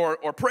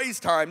 or praise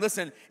time,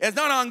 listen, it's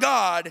not on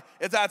God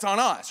if that's on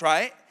us,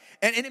 right?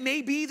 And it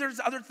may be there's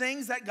other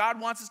things that God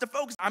wants us to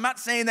focus on. I'm not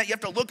saying that you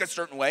have to look a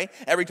certain way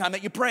every time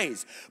that you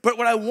praise. But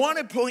what I want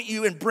to point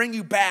you and bring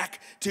you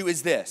back to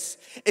is this.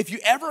 If you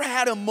ever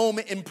had a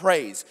moment in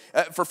praise,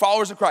 for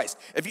followers of Christ,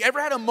 if you ever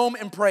had a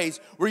moment in praise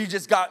where you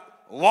just got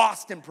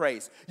lost in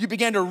praise, you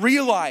began to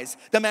realize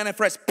the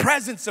manifest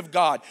presence of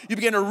God. You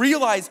began to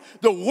realize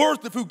the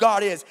worth of who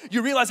God is.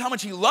 You realize how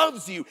much he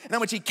loves you and how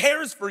much he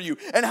cares for you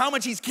and how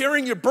much he's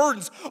carrying your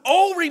burdens.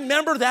 Oh,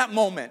 remember that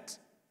moment.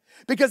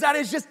 Because that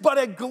is just but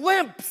a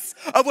glimpse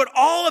of what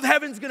all of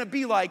heaven's going to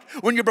be like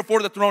when you're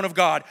before the throne of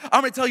God.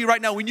 I'm going to tell you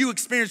right now, when you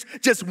experience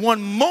just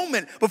one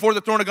moment before the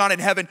throne of God in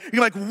heaven,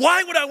 you're like,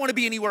 "Why would I want to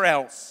be anywhere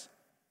else?"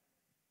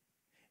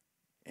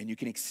 And you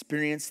can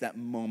experience that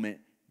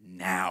moment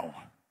now.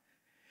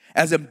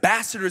 As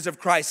ambassadors of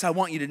Christ, I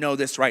want you to know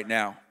this right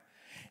now.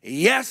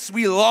 Yes,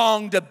 we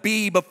long to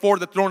be before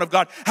the throne of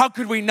God. How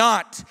could we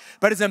not?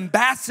 But as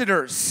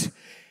ambassadors,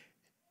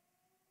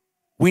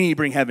 we need to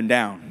bring heaven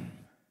down.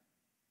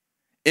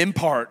 In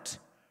part,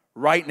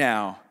 right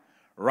now,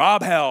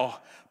 rob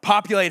hell,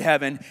 populate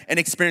heaven, and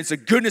experience the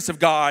goodness of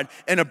God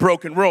in a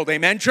broken world.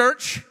 Amen,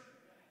 church?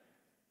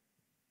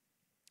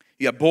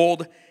 You have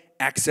bold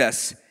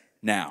access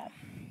now.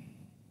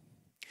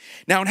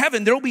 Now, in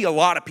heaven, there will be a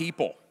lot of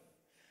people.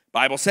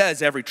 Bible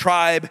says every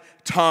tribe,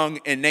 tongue,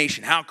 and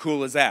nation. How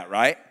cool is that,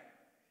 right?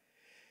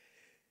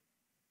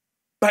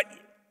 But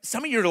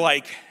some of you are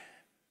like,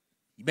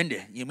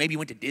 maybe you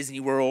went to Disney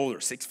World or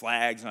Six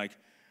Flags, and like,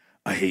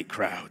 "I hate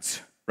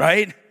crowds."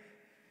 Right?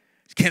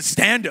 Can't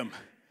stand them.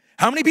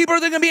 How many people are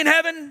there going to be in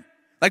heaven?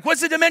 Like,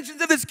 what's the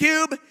dimensions of this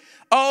cube?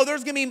 Oh,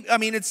 there's going to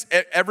be, it's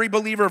every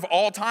believer of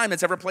all time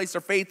that's ever placed their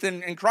faith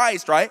in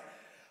Christ, right?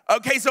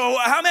 Okay, so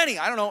how many?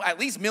 I don't know, at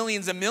least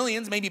millions and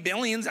millions, maybe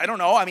billions. I don't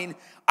know.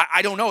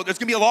 I don't know. There's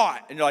going to be a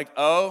lot. And you're like,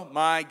 "Oh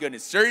my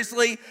goodness,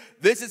 seriously?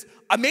 This is,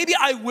 maybe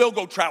I will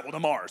go travel to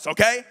Mars,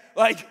 okay?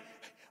 Like,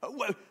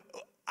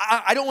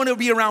 I don't want to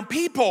be around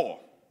people.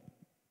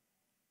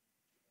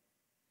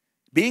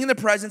 Being in the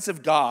presence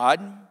of God,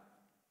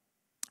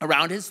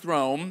 around his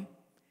throne,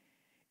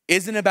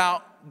 isn't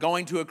about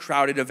going to a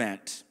crowded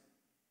event.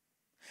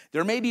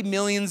 There may be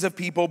millions of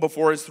people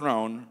before his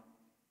throne,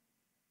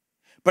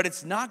 but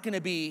it's not going to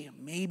be,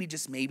 maybe,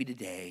 just maybe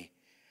today,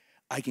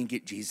 I can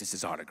get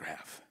Jesus'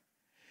 autograph.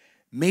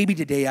 Maybe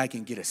today I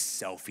can get a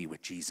selfie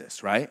with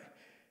Jesus, right?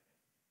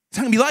 It's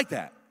not going to be like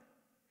that.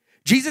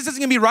 Jesus isn't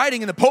going to be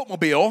riding in the Pope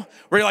Mobile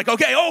where you're like,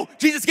 "Okay, oh,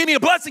 Jesus gave me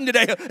a blessing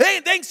today. Hey,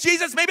 thanks,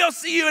 Jesus. Maybe I'll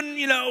see you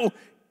in,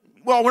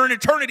 we're in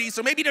eternity,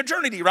 so maybe in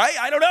eternity, right?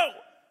 I don't know."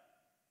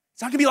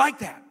 It's not going to be like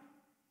that.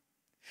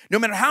 No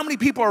matter how many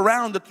people are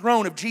around the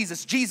throne of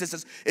Jesus,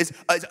 Jesus is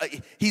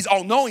he's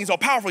all-knowing, he's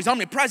all-powerful, he's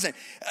omnipresent.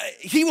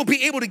 He will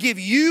be able to give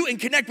you and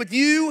connect with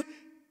you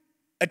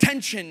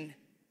attention,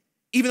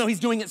 even though he's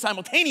doing it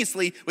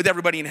simultaneously with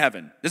everybody in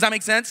heaven. Does that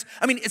make sense?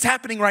 I mean, it's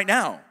happening right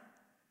now.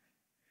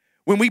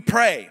 When we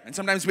pray, and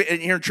sometimes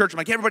here in church, I'm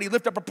like, hey, everybody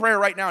lift up a prayer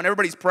right now, and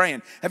everybody's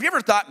praying. Have you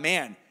ever thought,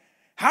 man,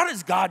 how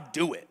does God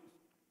do it?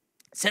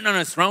 Sitting on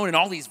his throne and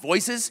all these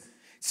voices.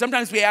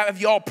 Sometimes we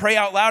have you all pray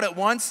out loud at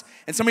once,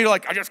 and some of you are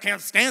like, I just can't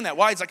stand that.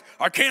 Why? It's like,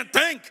 I can't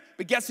think.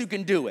 But guess who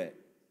can do it?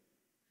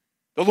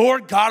 The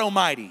Lord God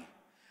Almighty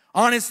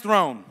on his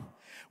throne.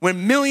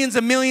 When millions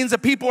and millions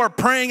of people are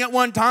praying at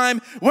one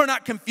time, we're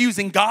not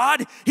confusing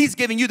God. He's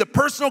giving you the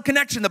personal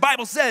connection. The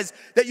Bible says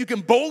that you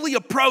can boldly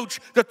approach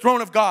the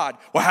throne of God.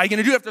 Well, how are you going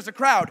to do it if there's a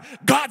crowd?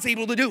 God's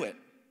able to do it.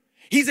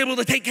 He's able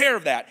to take care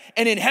of that.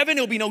 And in heaven,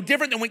 it'll be no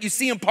different than what you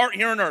see in part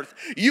here on earth.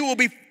 You will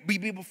be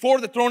before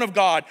the throne of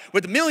God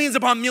with millions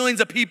upon millions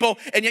of people,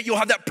 and yet you'll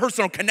have that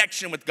personal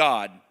connection with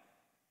God.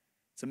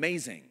 It's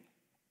amazing.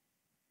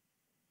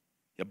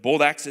 You have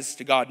bold access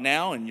to God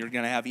now, and you're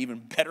going to have even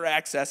better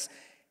access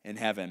in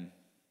heaven.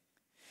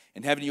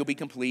 In heaven, you'll be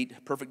complete,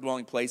 a perfect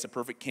dwelling place, a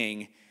perfect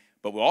king,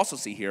 but we'll also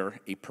see here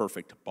a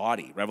perfect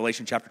body.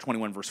 Revelation chapter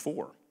 21, verse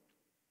 4.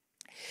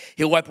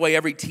 He'll wipe away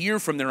every tear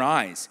from their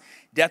eyes.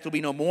 Death will be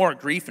no more.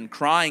 Grief and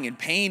crying and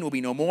pain will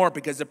be no more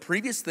because the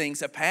previous things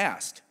have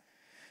passed.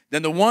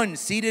 Then the one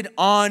seated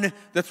on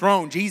the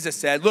throne, Jesus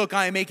said, look,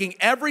 I am making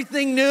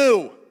everything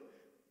new.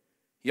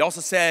 He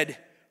also said,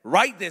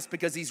 write this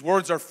because these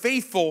words are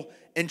faithful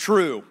and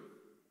true.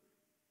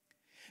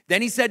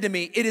 Then he said to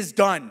me, it is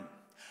done.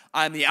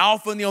 I am the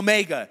Alpha and the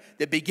Omega,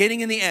 the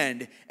beginning and the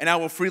end, and I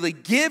will freely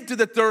give to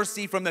the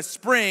thirsty from the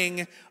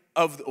spring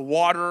of the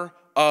water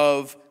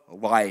of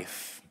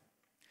life.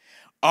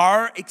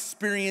 Our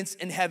experience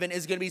in heaven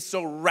is going to be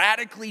so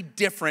radically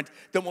different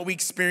than what we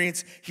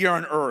experience here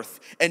on earth.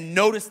 And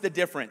notice the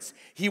difference.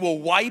 He will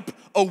wipe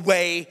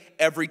away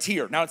every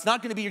tear. Now, it's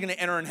not going to be you're going to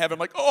enter in heaven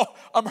like, oh,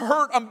 I'm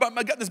hurt.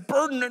 I got this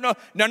burden. No,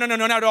 not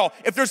at all.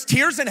 If there's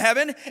tears in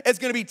heaven, it's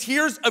going to be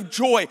tears of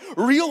joy,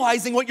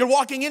 realizing what you're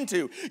walking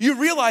into. You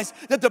realize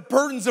that the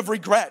burdens of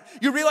regret,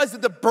 you realize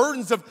that the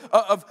burdens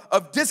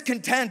of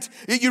discontent,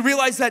 you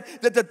realize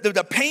that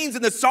the pains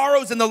and the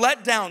sorrows and the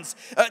letdowns,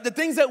 the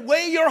things that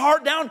weigh your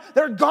heart down,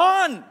 they're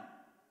gone.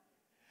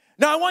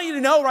 Now, I want you to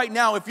know right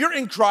now, if you're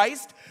in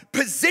Christ,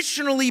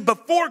 positionally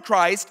before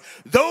Christ,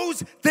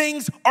 those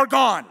things are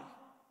gone.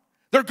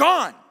 They're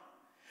gone.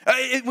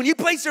 When you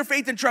place your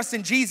faith and trust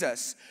in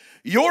Jesus,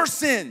 your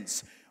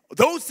sins,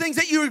 those things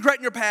that you regret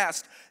in your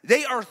past,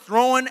 they are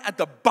thrown at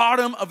the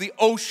bottom of the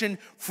ocean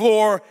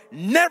floor,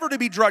 never to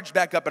be drudged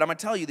back up. But I'm going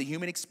to tell you, the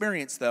human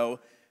experience, though,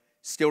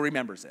 still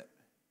remembers it.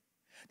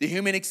 The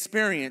human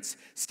experience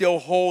still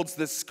holds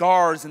the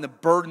scars and the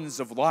burdens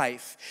of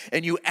life.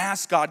 And you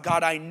ask God,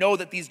 God, I know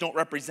that these don't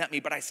represent me,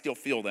 but I still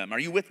feel them. Are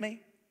you with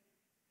me?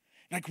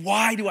 Like,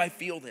 why do I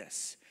feel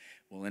this?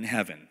 Well, in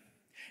heaven,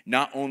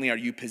 not only are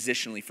you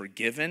positionally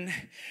forgiven,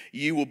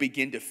 you will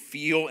begin to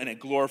feel in a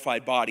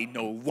glorified body.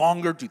 No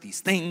longer do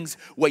these things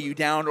weigh you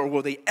down, or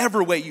will they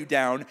ever weigh you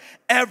down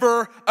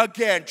ever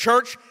again.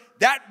 Church,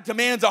 that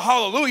demands a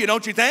hallelujah,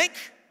 don't you think?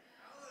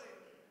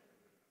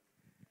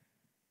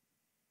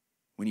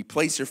 When you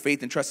place your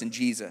faith and trust in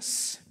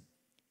Jesus,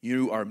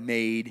 you are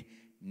made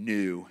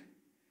new.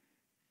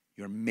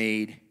 You're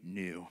made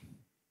new.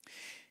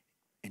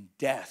 And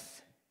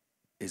death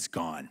is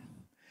gone.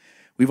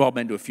 We've all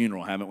been to a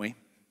funeral, haven't we?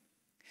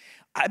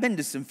 I've been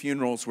to some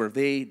funerals where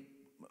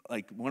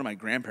like one of my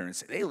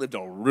grandparents, they lived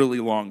a really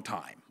long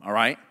time, all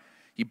right?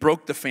 He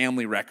broke the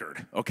family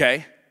record,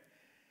 okay?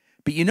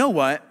 But you know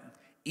what?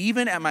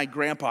 Even at my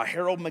grandpa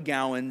Harold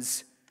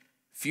McGowan's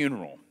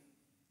funeral,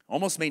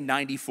 almost made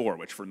 94,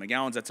 which for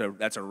McGowan's,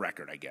 that's a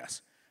record, I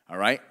guess. All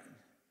right?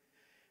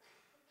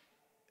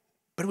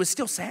 But it was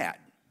still sad.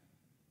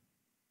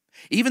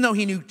 Even though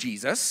he knew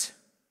Jesus,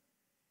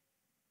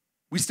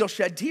 we still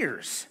shed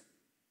tears.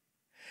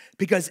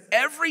 Because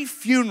every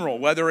funeral,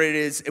 whether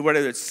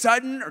it's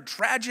sudden or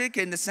tragic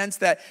in the sense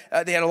that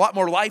they had a lot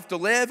more life to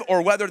live,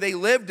 or whether they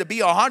lived to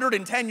be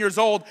 110 years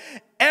old,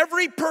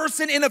 every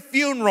person in a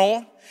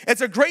funeral,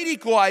 it's a great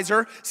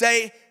equalizer,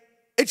 say,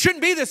 it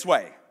shouldn't be this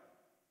way.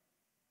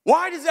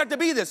 Why does it have to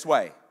be this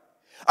way?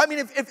 I mean,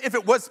 if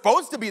it was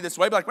supposed to be this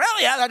way, be like,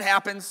 well, yeah, that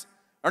happens.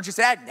 Aren't you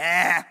sad?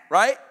 Nah,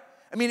 right?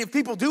 I mean, if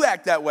people do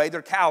act that way,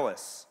 they're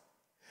callous.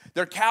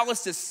 They're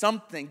callous to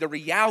something, the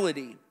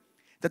reality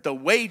that the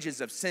wages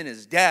of sin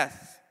is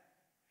death,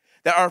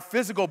 that our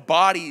physical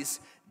bodies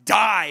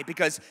die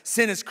because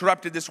sin has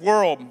corrupted this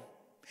world.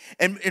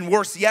 And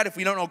worse yet, if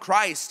we don't know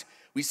Christ,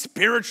 we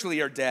spiritually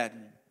are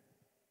dead.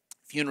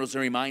 Funerals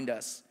remind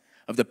us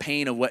of the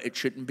pain of what it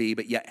shouldn't be,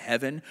 but yet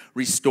heaven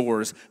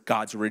restores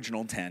God's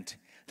original intent,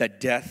 that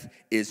death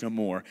is no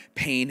more,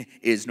 pain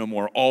is no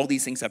more. All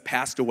these things have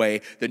passed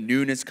away, the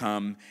newness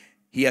come.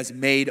 He has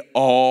made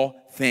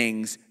all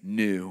things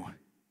new.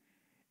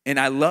 And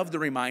I love the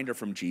reminder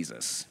from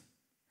Jesus.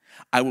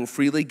 I will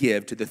freely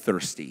give to the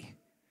thirsty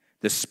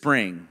the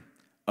spring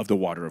of the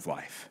water of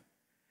life.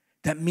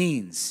 That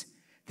means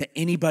that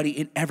anybody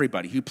and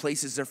everybody who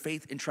places their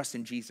faith and trust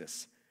in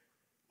Jesus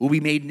will be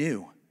made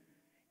new.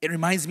 It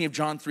reminds me of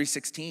John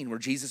 3:16, where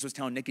Jesus was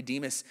telling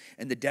Nicodemus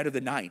in the dead of the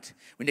night,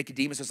 when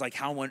Nicodemus was like,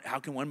 how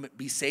can one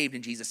be saved?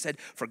 And Jesus said,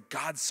 for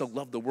God so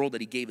loved the world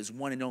that he gave his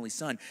one and only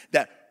son,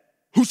 that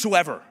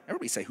whosoever,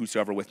 everybody say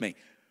whosoever with me,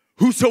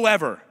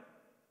 whosoever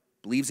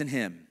believes in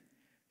him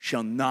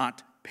shall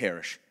not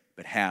perish,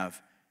 but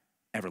have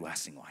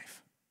everlasting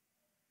life.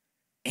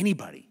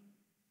 Anybody,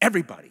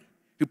 everybody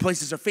who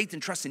places their faith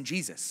and trust in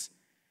Jesus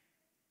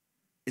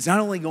is not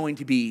only going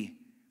to be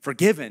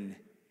forgiven,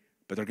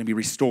 but they're going to be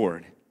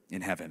restored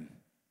in heaven.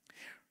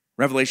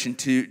 Revelation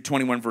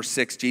 21 verse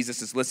 6,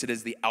 Jesus is listed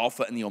as the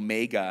Alpha and the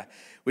Omega,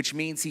 which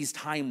means he's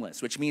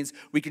timeless, which means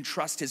we can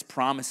trust his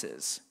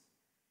promises.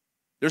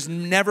 There's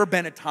never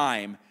been a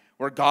time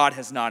where God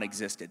has not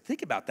existed.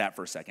 Think about that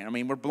for a second. I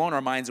mean, we're blowing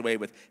our minds away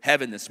with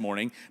heaven this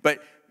morning, but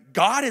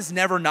God has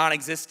never not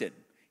existed.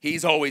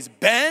 He's always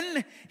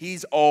been,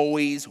 he's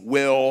always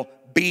will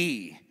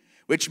be.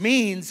 Which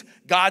means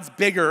God's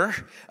bigger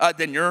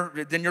than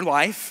your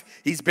life.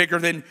 He's bigger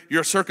than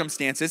your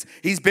circumstances.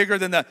 He's bigger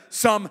than the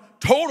sum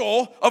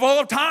total of all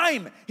of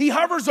time. He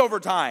hovers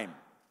over time.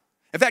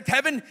 In fact,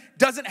 heaven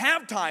doesn't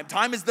have time.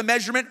 Time is the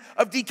measurement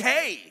of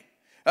decay.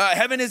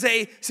 Heaven is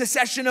a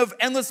succession of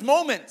endless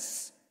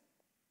moments.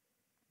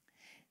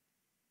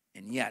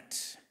 And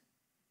yet,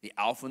 the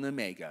Alpha and the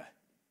Omega,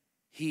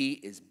 he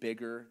is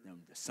bigger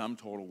than the sum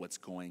total of what's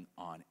going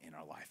on in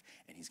our life.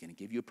 And he's going to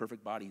give you a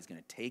perfect body. He's going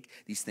to take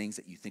these things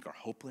that you think are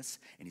hopeless,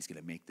 and he's going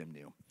to make them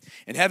new.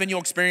 In heaven, you'll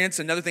experience,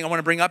 another thing I want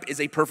to bring up is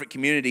a perfect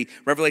community.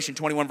 Revelation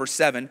 21, verse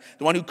 7.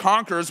 The one who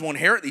conquers will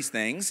inherit these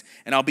things,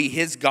 and I'll be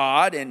his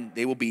God, and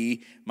they will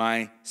be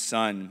my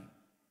son.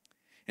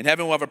 In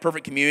heaven, we'll have a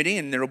perfect community,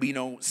 and there will be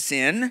no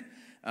sin.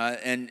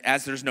 And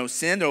as there's no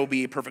sin, there will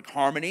be a perfect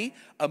harmony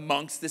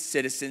amongst the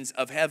citizens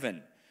of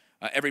heaven.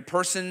 Every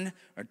person,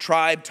 or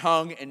tribe,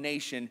 tongue, and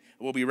nation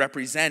will be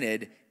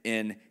represented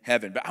in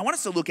heaven. But I want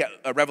us to look at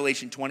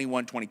Revelation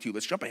 21, 22.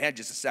 Let's jump ahead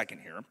just a second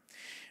here.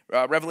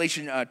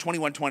 Revelation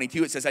 21,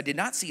 22, it says, I did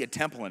not see a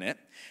temple in it,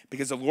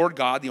 because the Lord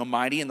God, the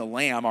Almighty, and the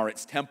Lamb are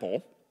its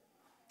temple.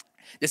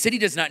 The city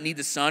does not need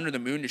the sun or the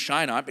moon to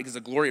shine on it, because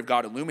the glory of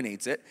God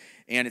illuminates it,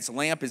 and its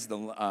lamp is the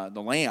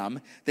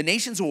Lamb. The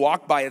nations will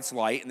walk by its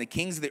light, and the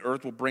kings of the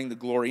earth will bring the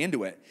glory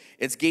into it.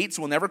 Its gates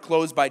will never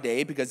close by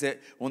day, because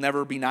it will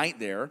never be night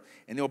there,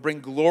 and they will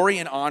bring glory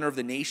and honor of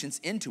the nations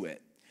into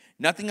it.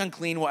 Nothing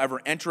unclean will ever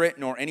enter it,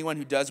 nor anyone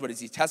who does what is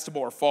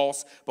detestable or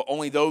false, but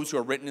only those who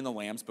are written in the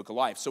Lamb's book of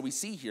life. So we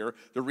see here,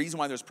 the reason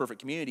why there's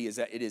perfect community is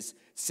that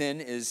sin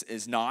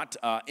is not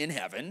in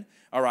heaven,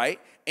 all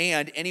right?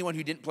 And anyone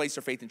who didn't place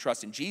their faith and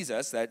trust in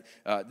Jesus, that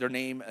their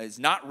name is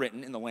not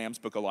written in the Lamb's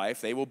book of life,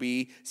 they will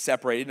be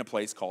separated in a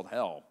place called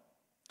hell.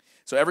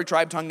 So every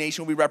tribe, tongue,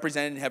 nation will be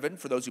represented in heaven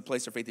for those who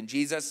place their faith in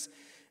Jesus.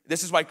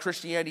 This is why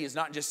Christianity is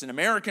not just an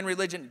American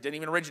religion. It didn't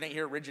even originate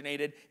here. It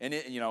originated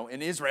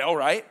in Israel,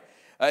 right?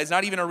 It's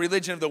not even a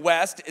religion of the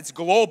West. It's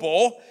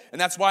global,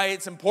 and that's why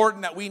it's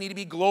important that we need to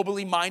be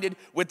globally minded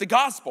with the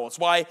gospel. It's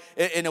why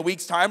in a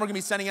week's time we're going to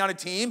be sending out a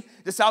team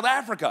to South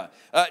Africa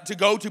to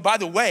go to, by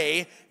the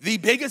way, the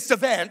biggest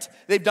event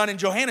they've done in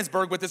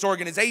Johannesburg with this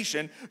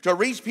organization to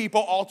reach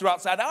people all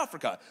throughout South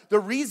Africa. The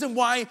reason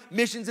why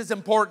missions is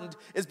important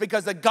is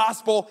because the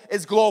gospel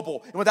is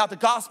global, and without the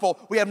gospel,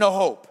 we have no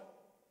hope.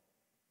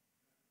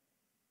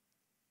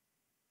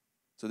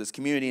 So this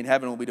community in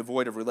heaven will be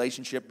devoid of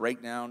relationship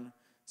breakdown,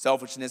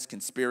 selfishness,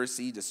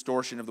 conspiracy,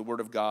 distortion of the word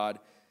of God.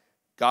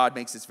 God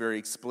makes this very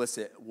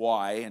explicit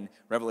why. In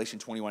Revelation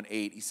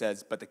 21:8, he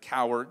says, but the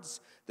cowards,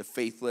 the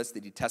faithless,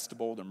 the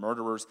detestable, the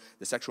murderers,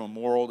 the sexual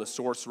immoral, the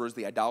sorcerers,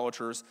 the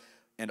idolaters,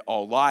 and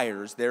all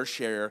liars, their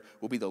share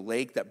will be the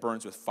lake that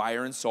burns with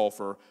fire and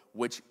sulfur,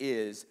 which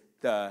is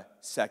the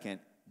second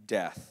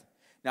death.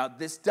 Now,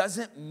 this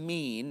doesn't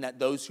mean that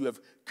those who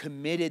have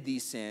committed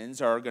these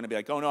sins are going to be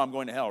like, oh no, I'm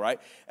going to hell, right?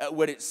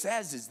 What it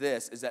says is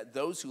this, is that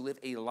those who live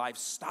a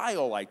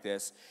lifestyle like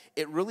this,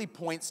 it really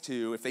points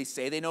to, if they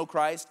say they know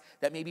Christ,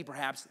 that maybe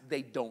perhaps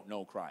they don't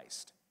know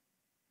Christ.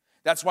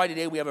 That's why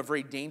today we have a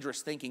very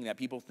dangerous thinking that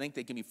people think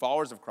they can be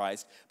followers of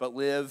Christ, but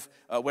live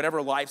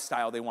whatever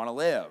lifestyle they want to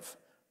live,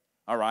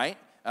 all right?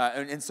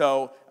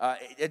 So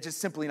it's just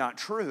simply not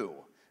true.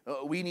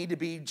 We need to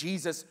be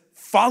Jesus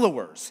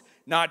followers,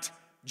 not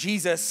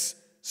Jesus,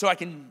 so I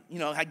can,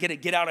 get a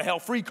get out of hell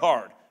free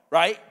card,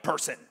 right?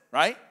 Person,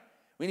 right?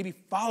 We need to be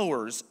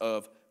followers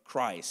of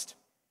Christ.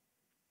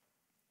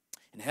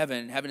 In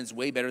heaven is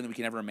way better than we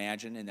can ever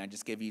imagine, and I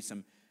just gave you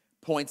some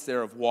points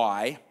there of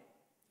why.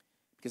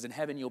 Because in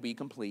heaven you'll be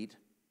complete.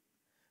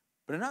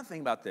 But another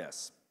thing about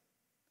this,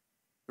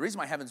 the reason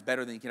why heaven's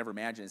better than you can ever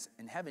imagine is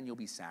in heaven you'll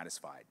be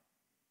satisfied.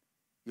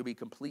 You'll be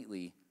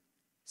completely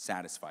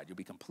satisfied. You'll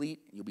be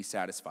complete, you'll be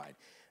satisfied.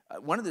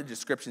 One of the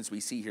descriptions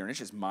we see here, and it's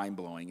just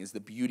mind-blowing, is the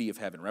beauty of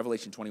heaven.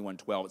 Revelation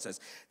 21:12, it says,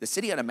 the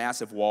city had a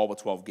massive wall with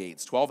 12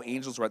 gates. 12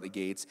 angels were at the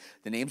gates.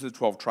 The names of the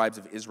 12 tribes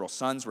of Israel's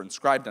sons were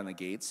inscribed on the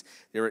gates.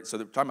 So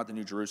they're talking about the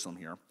New Jerusalem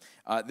here.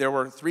 There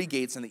were 3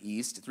 gates in the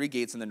east, 3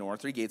 gates in the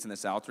north, 3 gates in the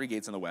south, 3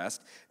 gates in the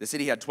west. The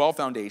city had 12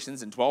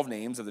 foundations, and 12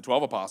 names of the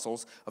 12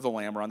 apostles of the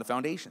Lamb were on the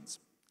foundations.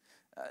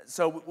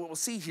 So what we'll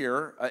see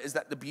here is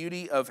that the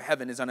beauty of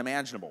heaven is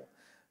unimaginable.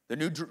 The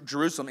New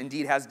Jerusalem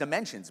indeed has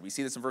dimensions. We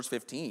see this in verse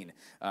 15.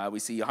 We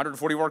see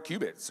 144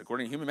 cubits,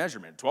 according to human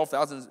measurement,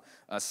 12,000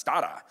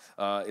 stadia.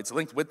 Its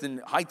length, width,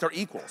 and height are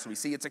equal. So we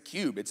see it's a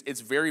cube.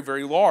 It's very,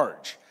 very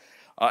large.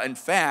 In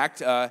fact,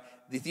 the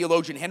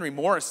theologian Henry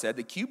Morris said,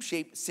 the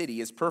cube-shaped city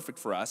is perfect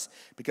for us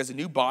because the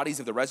new bodies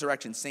of the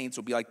resurrection saints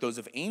will be like those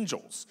of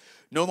angels,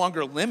 no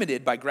longer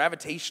limited by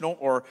gravitational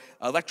or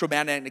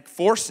electromagnetic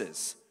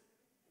forces.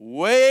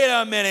 Wait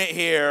a minute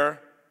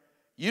here.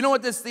 You know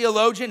what this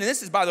theologian, and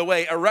this is, by the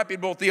way, a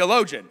reputable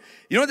theologian.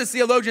 You know what this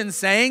theologian's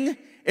saying?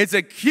 It's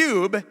a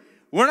cube.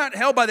 We're not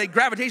held by the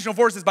gravitational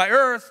forces by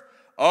Earth.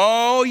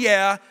 Oh,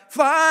 yeah.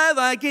 Fly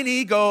like an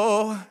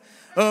eagle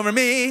over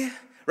me.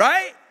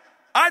 Right?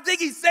 I think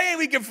he's saying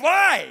we can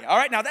fly. All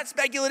right, now that's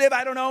speculative.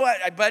 I don't know.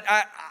 But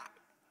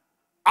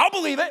I'll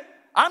believe it.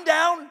 I'm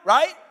down,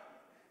 right?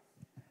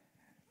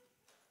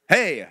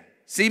 Hey,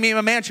 see me in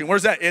my mansion.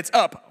 Where's that? It's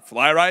up.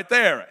 Fly right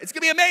there. It's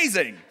going to be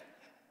amazing.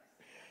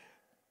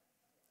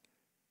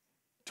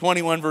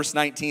 21 verse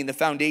 19, the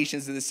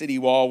foundations of the city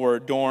wall were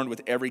adorned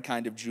with every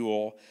kind of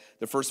jewel.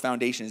 The first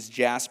foundation is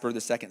jasper, the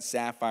second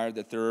sapphire,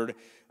 the third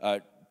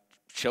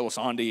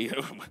chalcedony,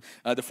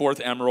 the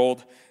fourth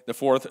emerald, the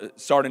fourth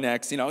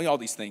sardonyx, all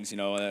these things,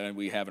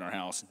 we have in our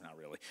house. Not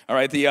really. All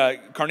right, the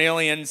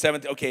carnelian,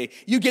 seventh, okay,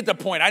 you get the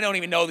point. I don't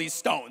even know these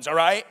stones, all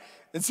right?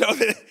 And so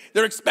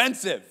they're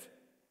expensive.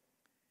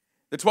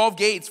 The 12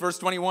 gates, verse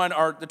 21,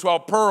 are the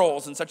 12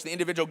 pearls, and such the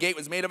individual gate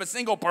was made of a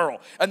single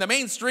pearl. And the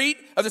main street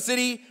of the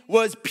city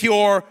was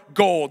pure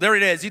gold. There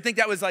it is. You think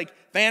that was like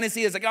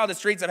fantasy? It's like, oh, the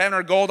streets of heaven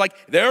are gold. Like,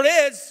 there it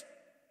is.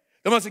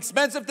 The most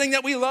expensive thing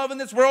that we love in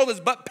this world is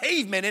but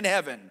pavement in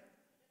heaven.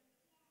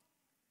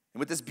 And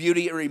with this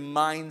beauty, it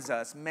reminds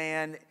us,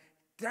 man,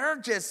 they're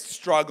just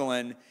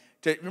struggling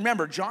to,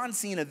 remember, John's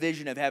seeing a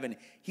vision of heaven.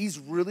 He's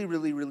really,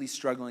 really, really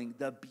struggling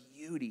the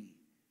beauty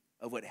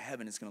of what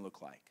heaven is going to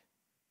look like.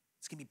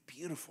 It's going to be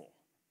beautiful.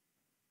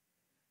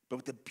 But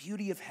with the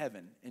beauty of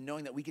heaven and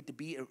knowing that we get to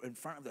be in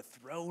front of the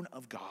throne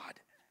of God,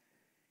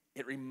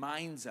 it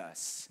reminds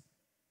us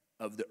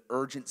of the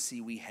urgency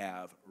we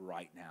have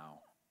right now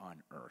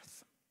on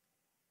earth.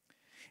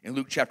 In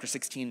Luke chapter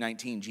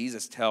 16:19,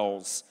 Jesus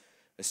tells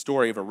a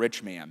story of a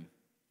rich man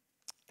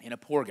and a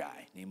poor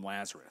guy named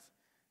Lazarus.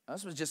 Now,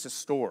 this was just a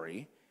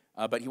story,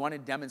 but he wanted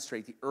to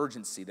demonstrate the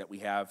urgency that we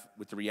have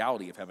with the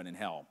reality of heaven and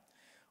hell.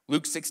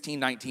 Luke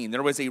 16:19,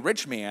 there was a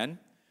rich man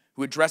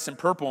who would dress in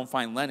purple and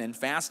fine linen,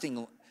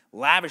 fasting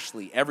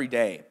lavishly every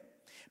day.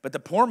 But the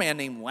poor man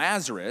named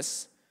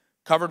Lazarus,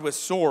 covered with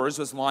sores,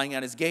 was lying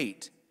at his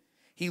gate.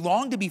 He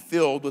longed to be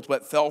filled with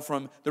what fell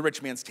from the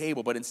rich man's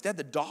table, but instead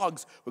the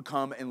dogs would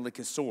come and lick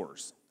his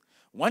sores.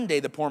 One day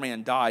the poor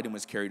man died and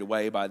was carried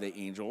away by the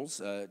angels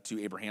to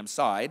Abraham's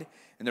side,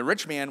 and the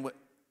rich man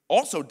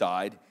also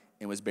died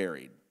and was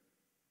buried.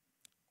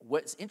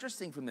 What's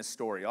interesting from this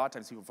story, a lot of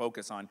times people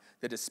focus on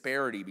the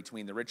disparity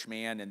between the rich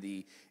man and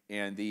the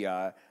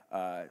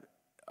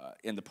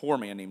poor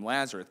man named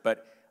Lazarus,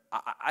 but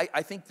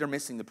I think they're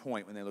missing the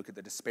point when they look at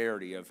the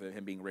disparity of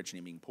him being rich and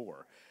him being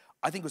poor.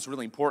 I think what's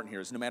really important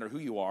here is no matter who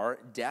you are,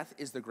 death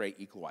is the great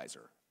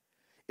equalizer.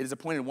 It is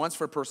appointed once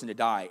for a person to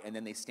die, and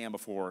then they stand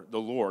before the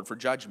Lord for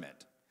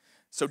judgment.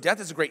 So death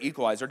is a great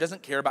equalizer. It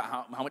doesn't care about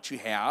how much you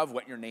have,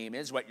 what your name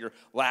is, what your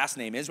last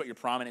name is, what your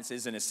prominence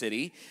is in a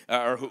city,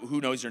 or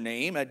who knows your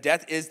name.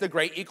 Death is the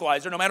great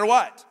equalizer no matter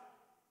what.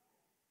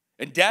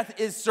 And death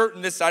is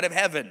certain this side of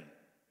heaven.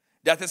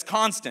 Death is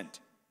constant.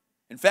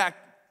 In fact,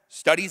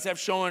 studies have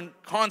shown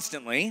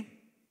constantly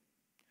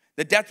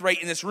the death rate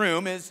in this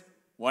room is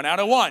 1 out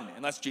of 1,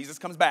 unless Jesus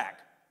comes back.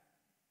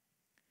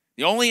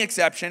 The only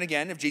exception,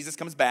 again, if Jesus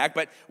comes back,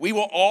 but we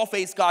will all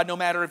face God no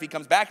matter if he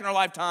comes back in our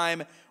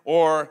lifetime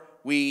or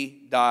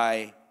we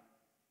die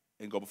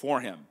and go before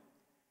him.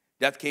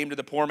 Death came to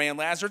the poor man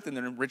Lazarus and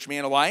the rich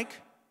man alike.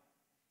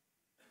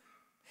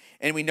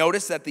 And we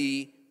notice that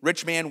the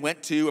rich man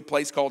went to a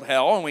place called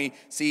hell, and we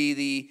see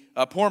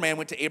the poor man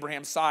went to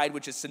Abraham's side,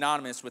 which is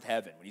synonymous with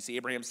heaven. When you see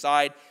Abraham's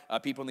side,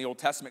 people in the Old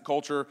Testament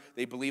culture,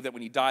 they believe that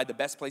when he died, the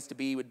best place to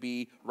be would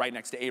be right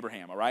next to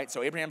Abraham, all right?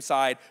 So Abraham's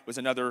side was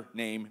another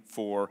name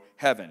for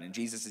heaven, and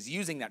Jesus is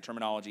using that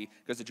terminology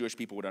because the Jewish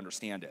people would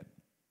understand it.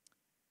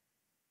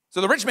 So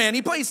the rich man,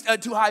 he placed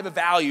too high of a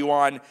value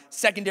on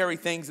secondary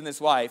things in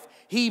this life.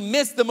 He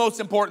missed the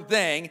most important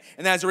thing,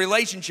 and that is a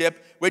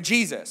relationship with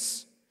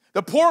Jesus.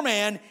 The poor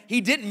man,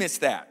 he didn't miss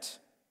that.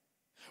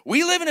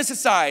 We live in a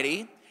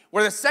society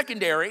where the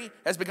secondary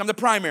has become the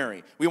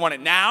primary. We want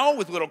it now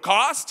with little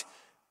cost.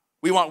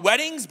 We want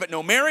weddings, but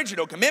no marriage and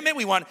no commitment.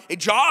 We want a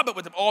job, but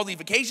with all the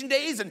vacation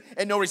days and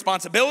no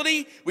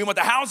responsibility. We want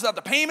the house without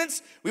the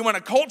payments. We want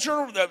a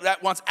culture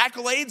that wants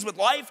accolades with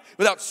life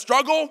without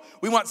struggle.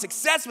 We want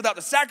success without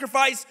the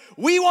sacrifice.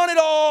 We want it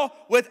all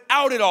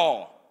without it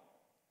all.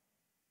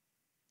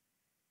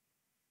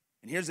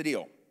 And here's the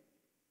deal.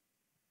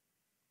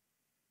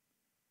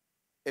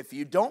 If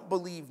you don't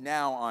believe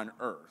now on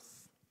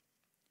earth,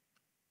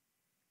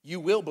 you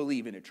will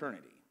believe in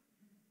eternity.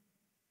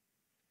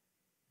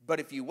 But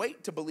if you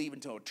wait to believe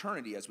until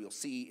eternity, as we'll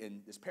see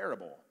in this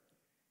parable,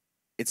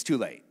 it's too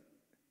late.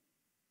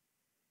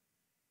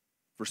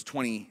 Verse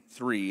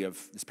 23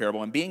 of this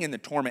parable, and being in the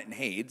torment in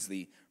Hades,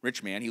 the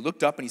rich man, he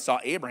looked up and he saw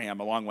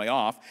Abraham a long way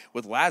off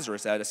with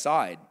Lazarus at his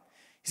side.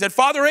 He said,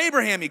 Father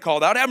Abraham, he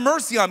called out, have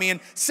mercy on me and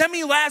send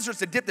me Lazarus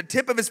to dip the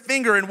tip of his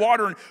finger in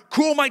water and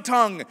cool my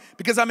tongue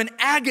because I'm in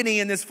agony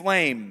in this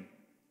flame.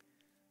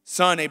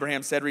 Son,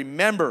 Abraham said,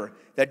 remember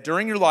that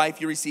during your life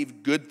you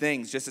received good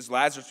things, just as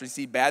Lazarus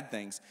received bad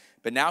things.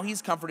 But now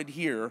he's comforted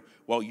here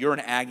while you're in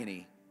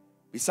agony.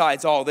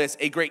 Besides all this,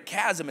 a great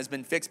chasm has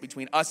been fixed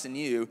between us and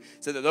you,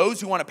 so that those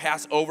who want to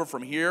pass over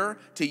from here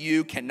to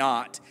you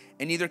cannot,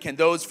 and neither can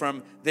those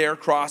from there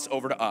cross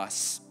over to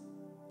us.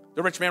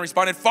 The rich man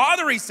responded,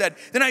 Father, he said,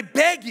 then I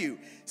beg you,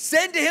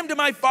 send to him to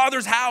my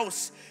father's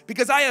house,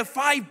 because I have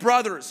 5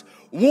 brothers.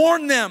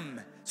 Warn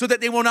them, so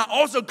that they will not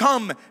also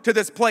come to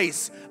this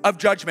place of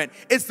judgment.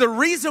 It's the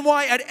reason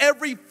why at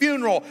every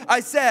funeral I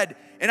said,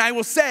 and I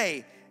will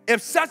say,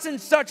 if such and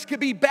such could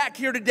be back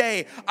here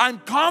today, I'm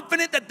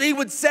confident that they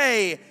would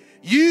say,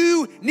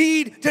 you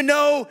need to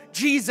know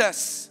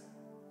Jesus.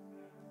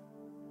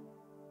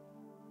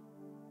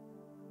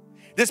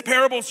 This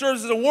parable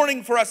serves as a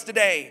warning for us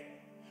today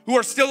who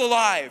are still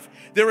alive.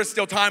 There is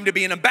still time to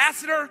be an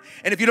ambassador,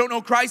 and if you don't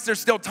know Christ, there's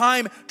still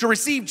time to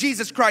receive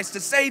Jesus Christ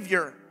as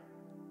Savior.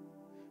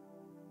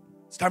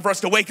 It's time for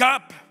us to wake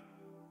up.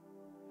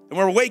 And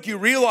when we're awake, you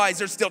realize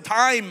there's still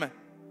time, and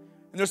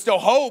there's still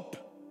hope,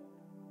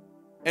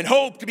 and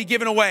hope to be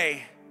given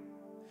away.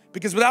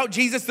 Because without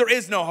Jesus, there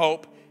is no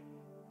hope.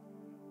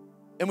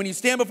 And when you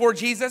stand before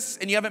Jesus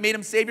and you haven't made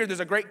him Savior, there's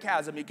a great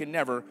chasm you can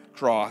never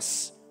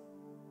cross.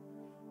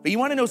 But you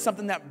want to know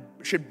something that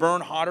should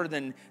burn hotter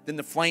than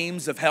the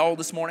flames of hell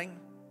this morning?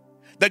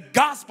 The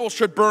gospel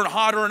should burn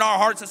hotter in our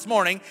hearts this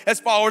morning as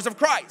followers of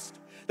Christ.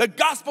 The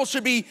gospel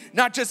should be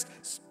not just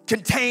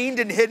contained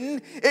and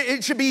hidden.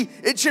 It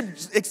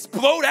should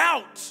explode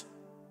out.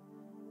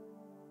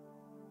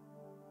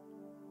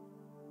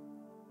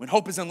 When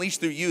hope is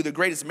unleashed through you, the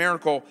greatest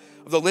miracle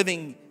of the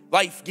living,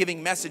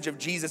 life-giving message of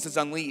Jesus is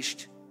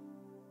unleashed.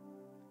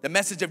 The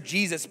message of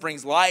Jesus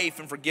brings life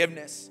and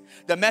forgiveness.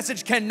 The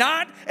message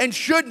cannot and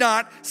should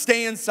not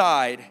stay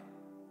inside.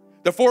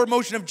 The forward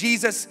motion of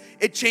Jesus,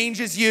 it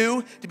changes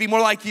you to be more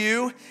like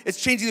you.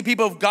 It's changing the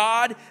people of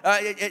God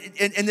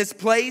in this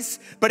place,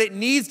 but it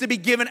needs to be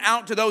given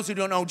out to those who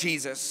don't know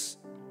Jesus.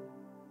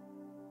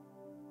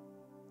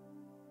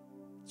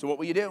 So what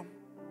will you do?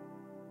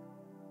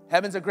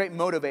 Heaven's a great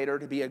motivator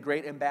to be a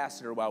great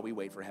ambassador while we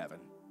wait for heaven.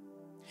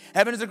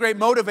 Heaven is a great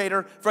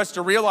motivator for us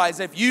to realize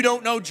if you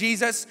don't know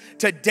Jesus,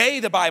 today,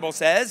 the Bible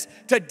says,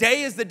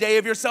 today is the day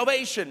of your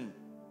salvation.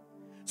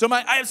 So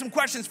I have some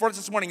questions for us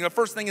this morning. The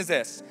first thing is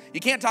this. You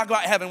can't talk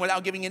about heaven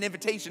without giving an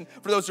invitation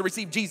for those to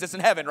receive Jesus in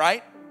heaven,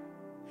 right?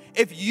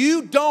 If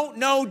you don't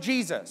know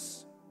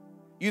Jesus,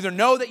 you either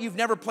know that you've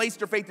never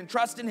placed your faith and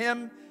trust in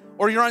him,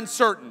 or you're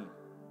uncertain.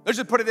 Let's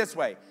just put it this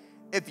way.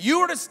 If you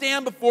were to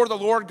stand before the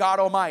Lord God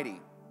Almighty,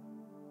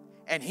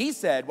 and he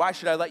said, why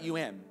should I let you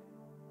in?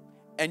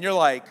 And you're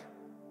like,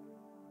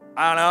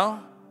 I don't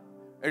know.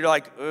 Or you're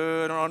like,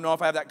 I don't know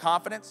if I have that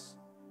confidence.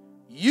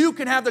 You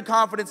can have the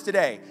confidence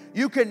today.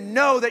 You can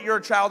know that you're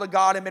a child of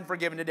God and been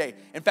forgiven today.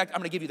 In fact, I'm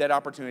going to give you that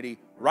opportunity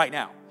right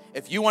now.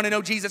 If you want to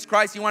know Jesus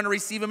Christ, you want to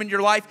receive him in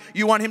your life,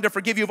 you want him to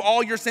forgive you of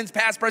all your sins,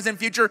 past, present,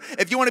 future.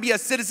 If you want to be a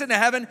citizen of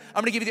heaven,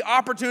 I'm going to give you the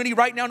opportunity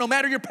right now, no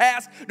matter your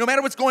past, no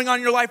matter what's going on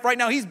in your life right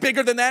now. He's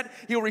bigger than that.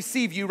 He'll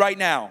receive you right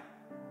now.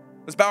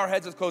 Let's bow our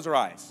heads, let's close our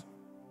eyes.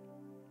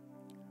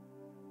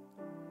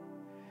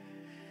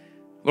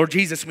 Lord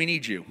Jesus, we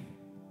need you.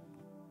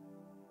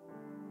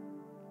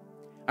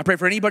 I pray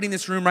for anybody in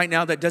this room right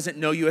now that doesn't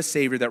know you as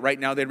Savior, that right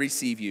now they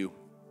receive you.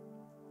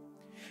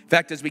 In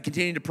fact, as we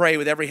continue to pray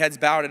with every head's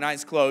bowed and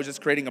eyes closed,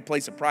 just creating a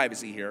place of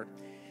privacy here.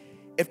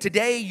 If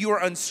today you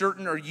are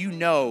uncertain or you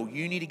know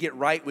you need to get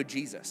right with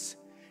Jesus,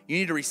 you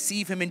need to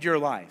receive him into your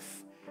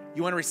life.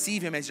 You want to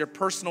receive him as your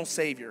personal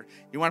Savior.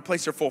 You want to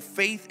place your full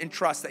faith and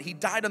trust that he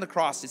died on the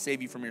cross to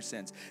save you from your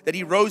sins, that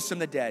he rose from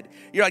the dead.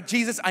 You're like,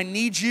 Jesus, I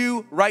need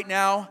you right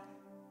now.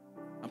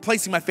 I'm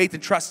placing my faith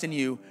and trust in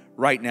you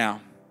right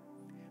now.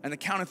 And the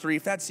count of 3,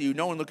 if that's you,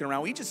 no one looking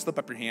around, will you just slip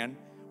up your hand?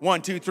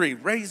 1, 2, 3.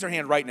 Raise your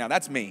hand right now.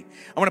 That's me.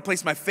 I want to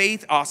place my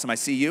faith. Awesome. I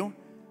see you.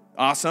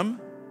 Awesome.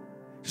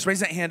 Just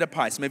raise that hand up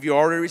high. Some of you are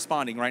already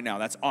responding right now.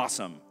 That's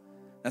awesome.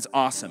 That's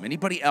awesome.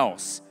 Anybody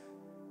else?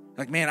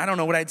 Like, man, I don't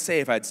know what I'd say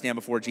if I'd stand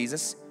before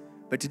Jesus.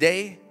 But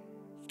today,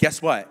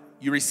 guess what?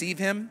 You receive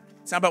him.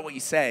 It's not about what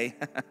you say.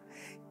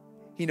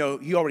 He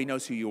already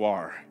knows who you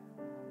are.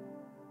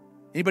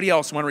 Anybody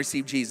else want to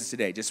receive Jesus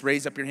today? Just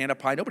raise up your hand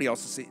up high. Nobody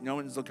else is no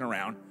one's looking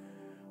around.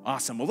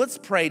 Awesome. Well, let's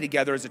pray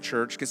together as a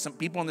church because some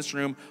people in this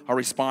room are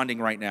responding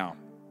right now.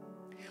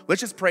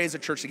 Let's just pray as a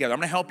church together. I'm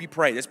going to help you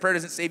pray. This prayer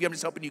doesn't save you. I'm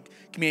just helping you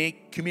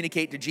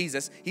communicate to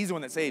Jesus. He's the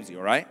one that saves you,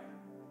 all right?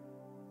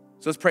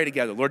 So let's pray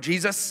together. Lord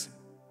Jesus,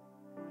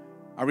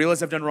 I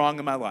realize I've done wrong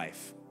in my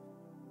life.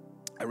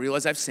 I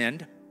realize I've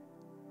sinned,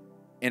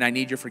 and I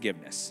need your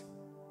forgiveness.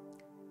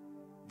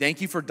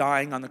 Thank you for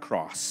dying on the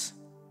cross,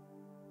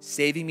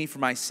 saving me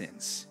from my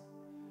sins.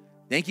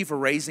 Thank you for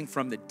raising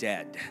from the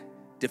dead,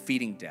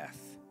 defeating death.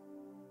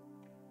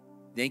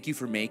 Thank you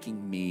for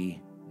making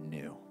me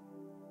new.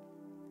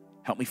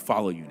 Help me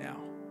follow you now.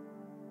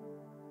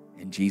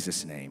 In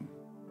Jesus' name,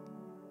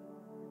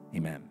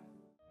 amen.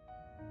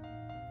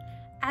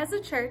 As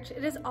a church,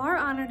 it is our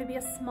honor to be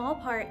a small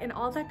part in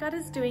all that God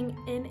is doing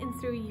in and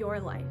through your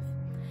life.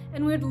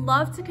 And we would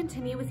love to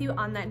continue with you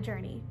on that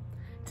journey.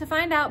 To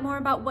find out more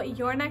about what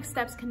your next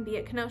steps can be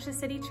at Kenosha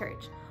City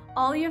Church,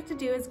 all you have to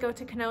do is go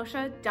to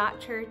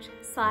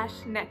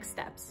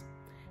kenosha.church/nextsteps.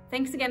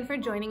 Thanks again for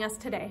joining us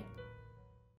today.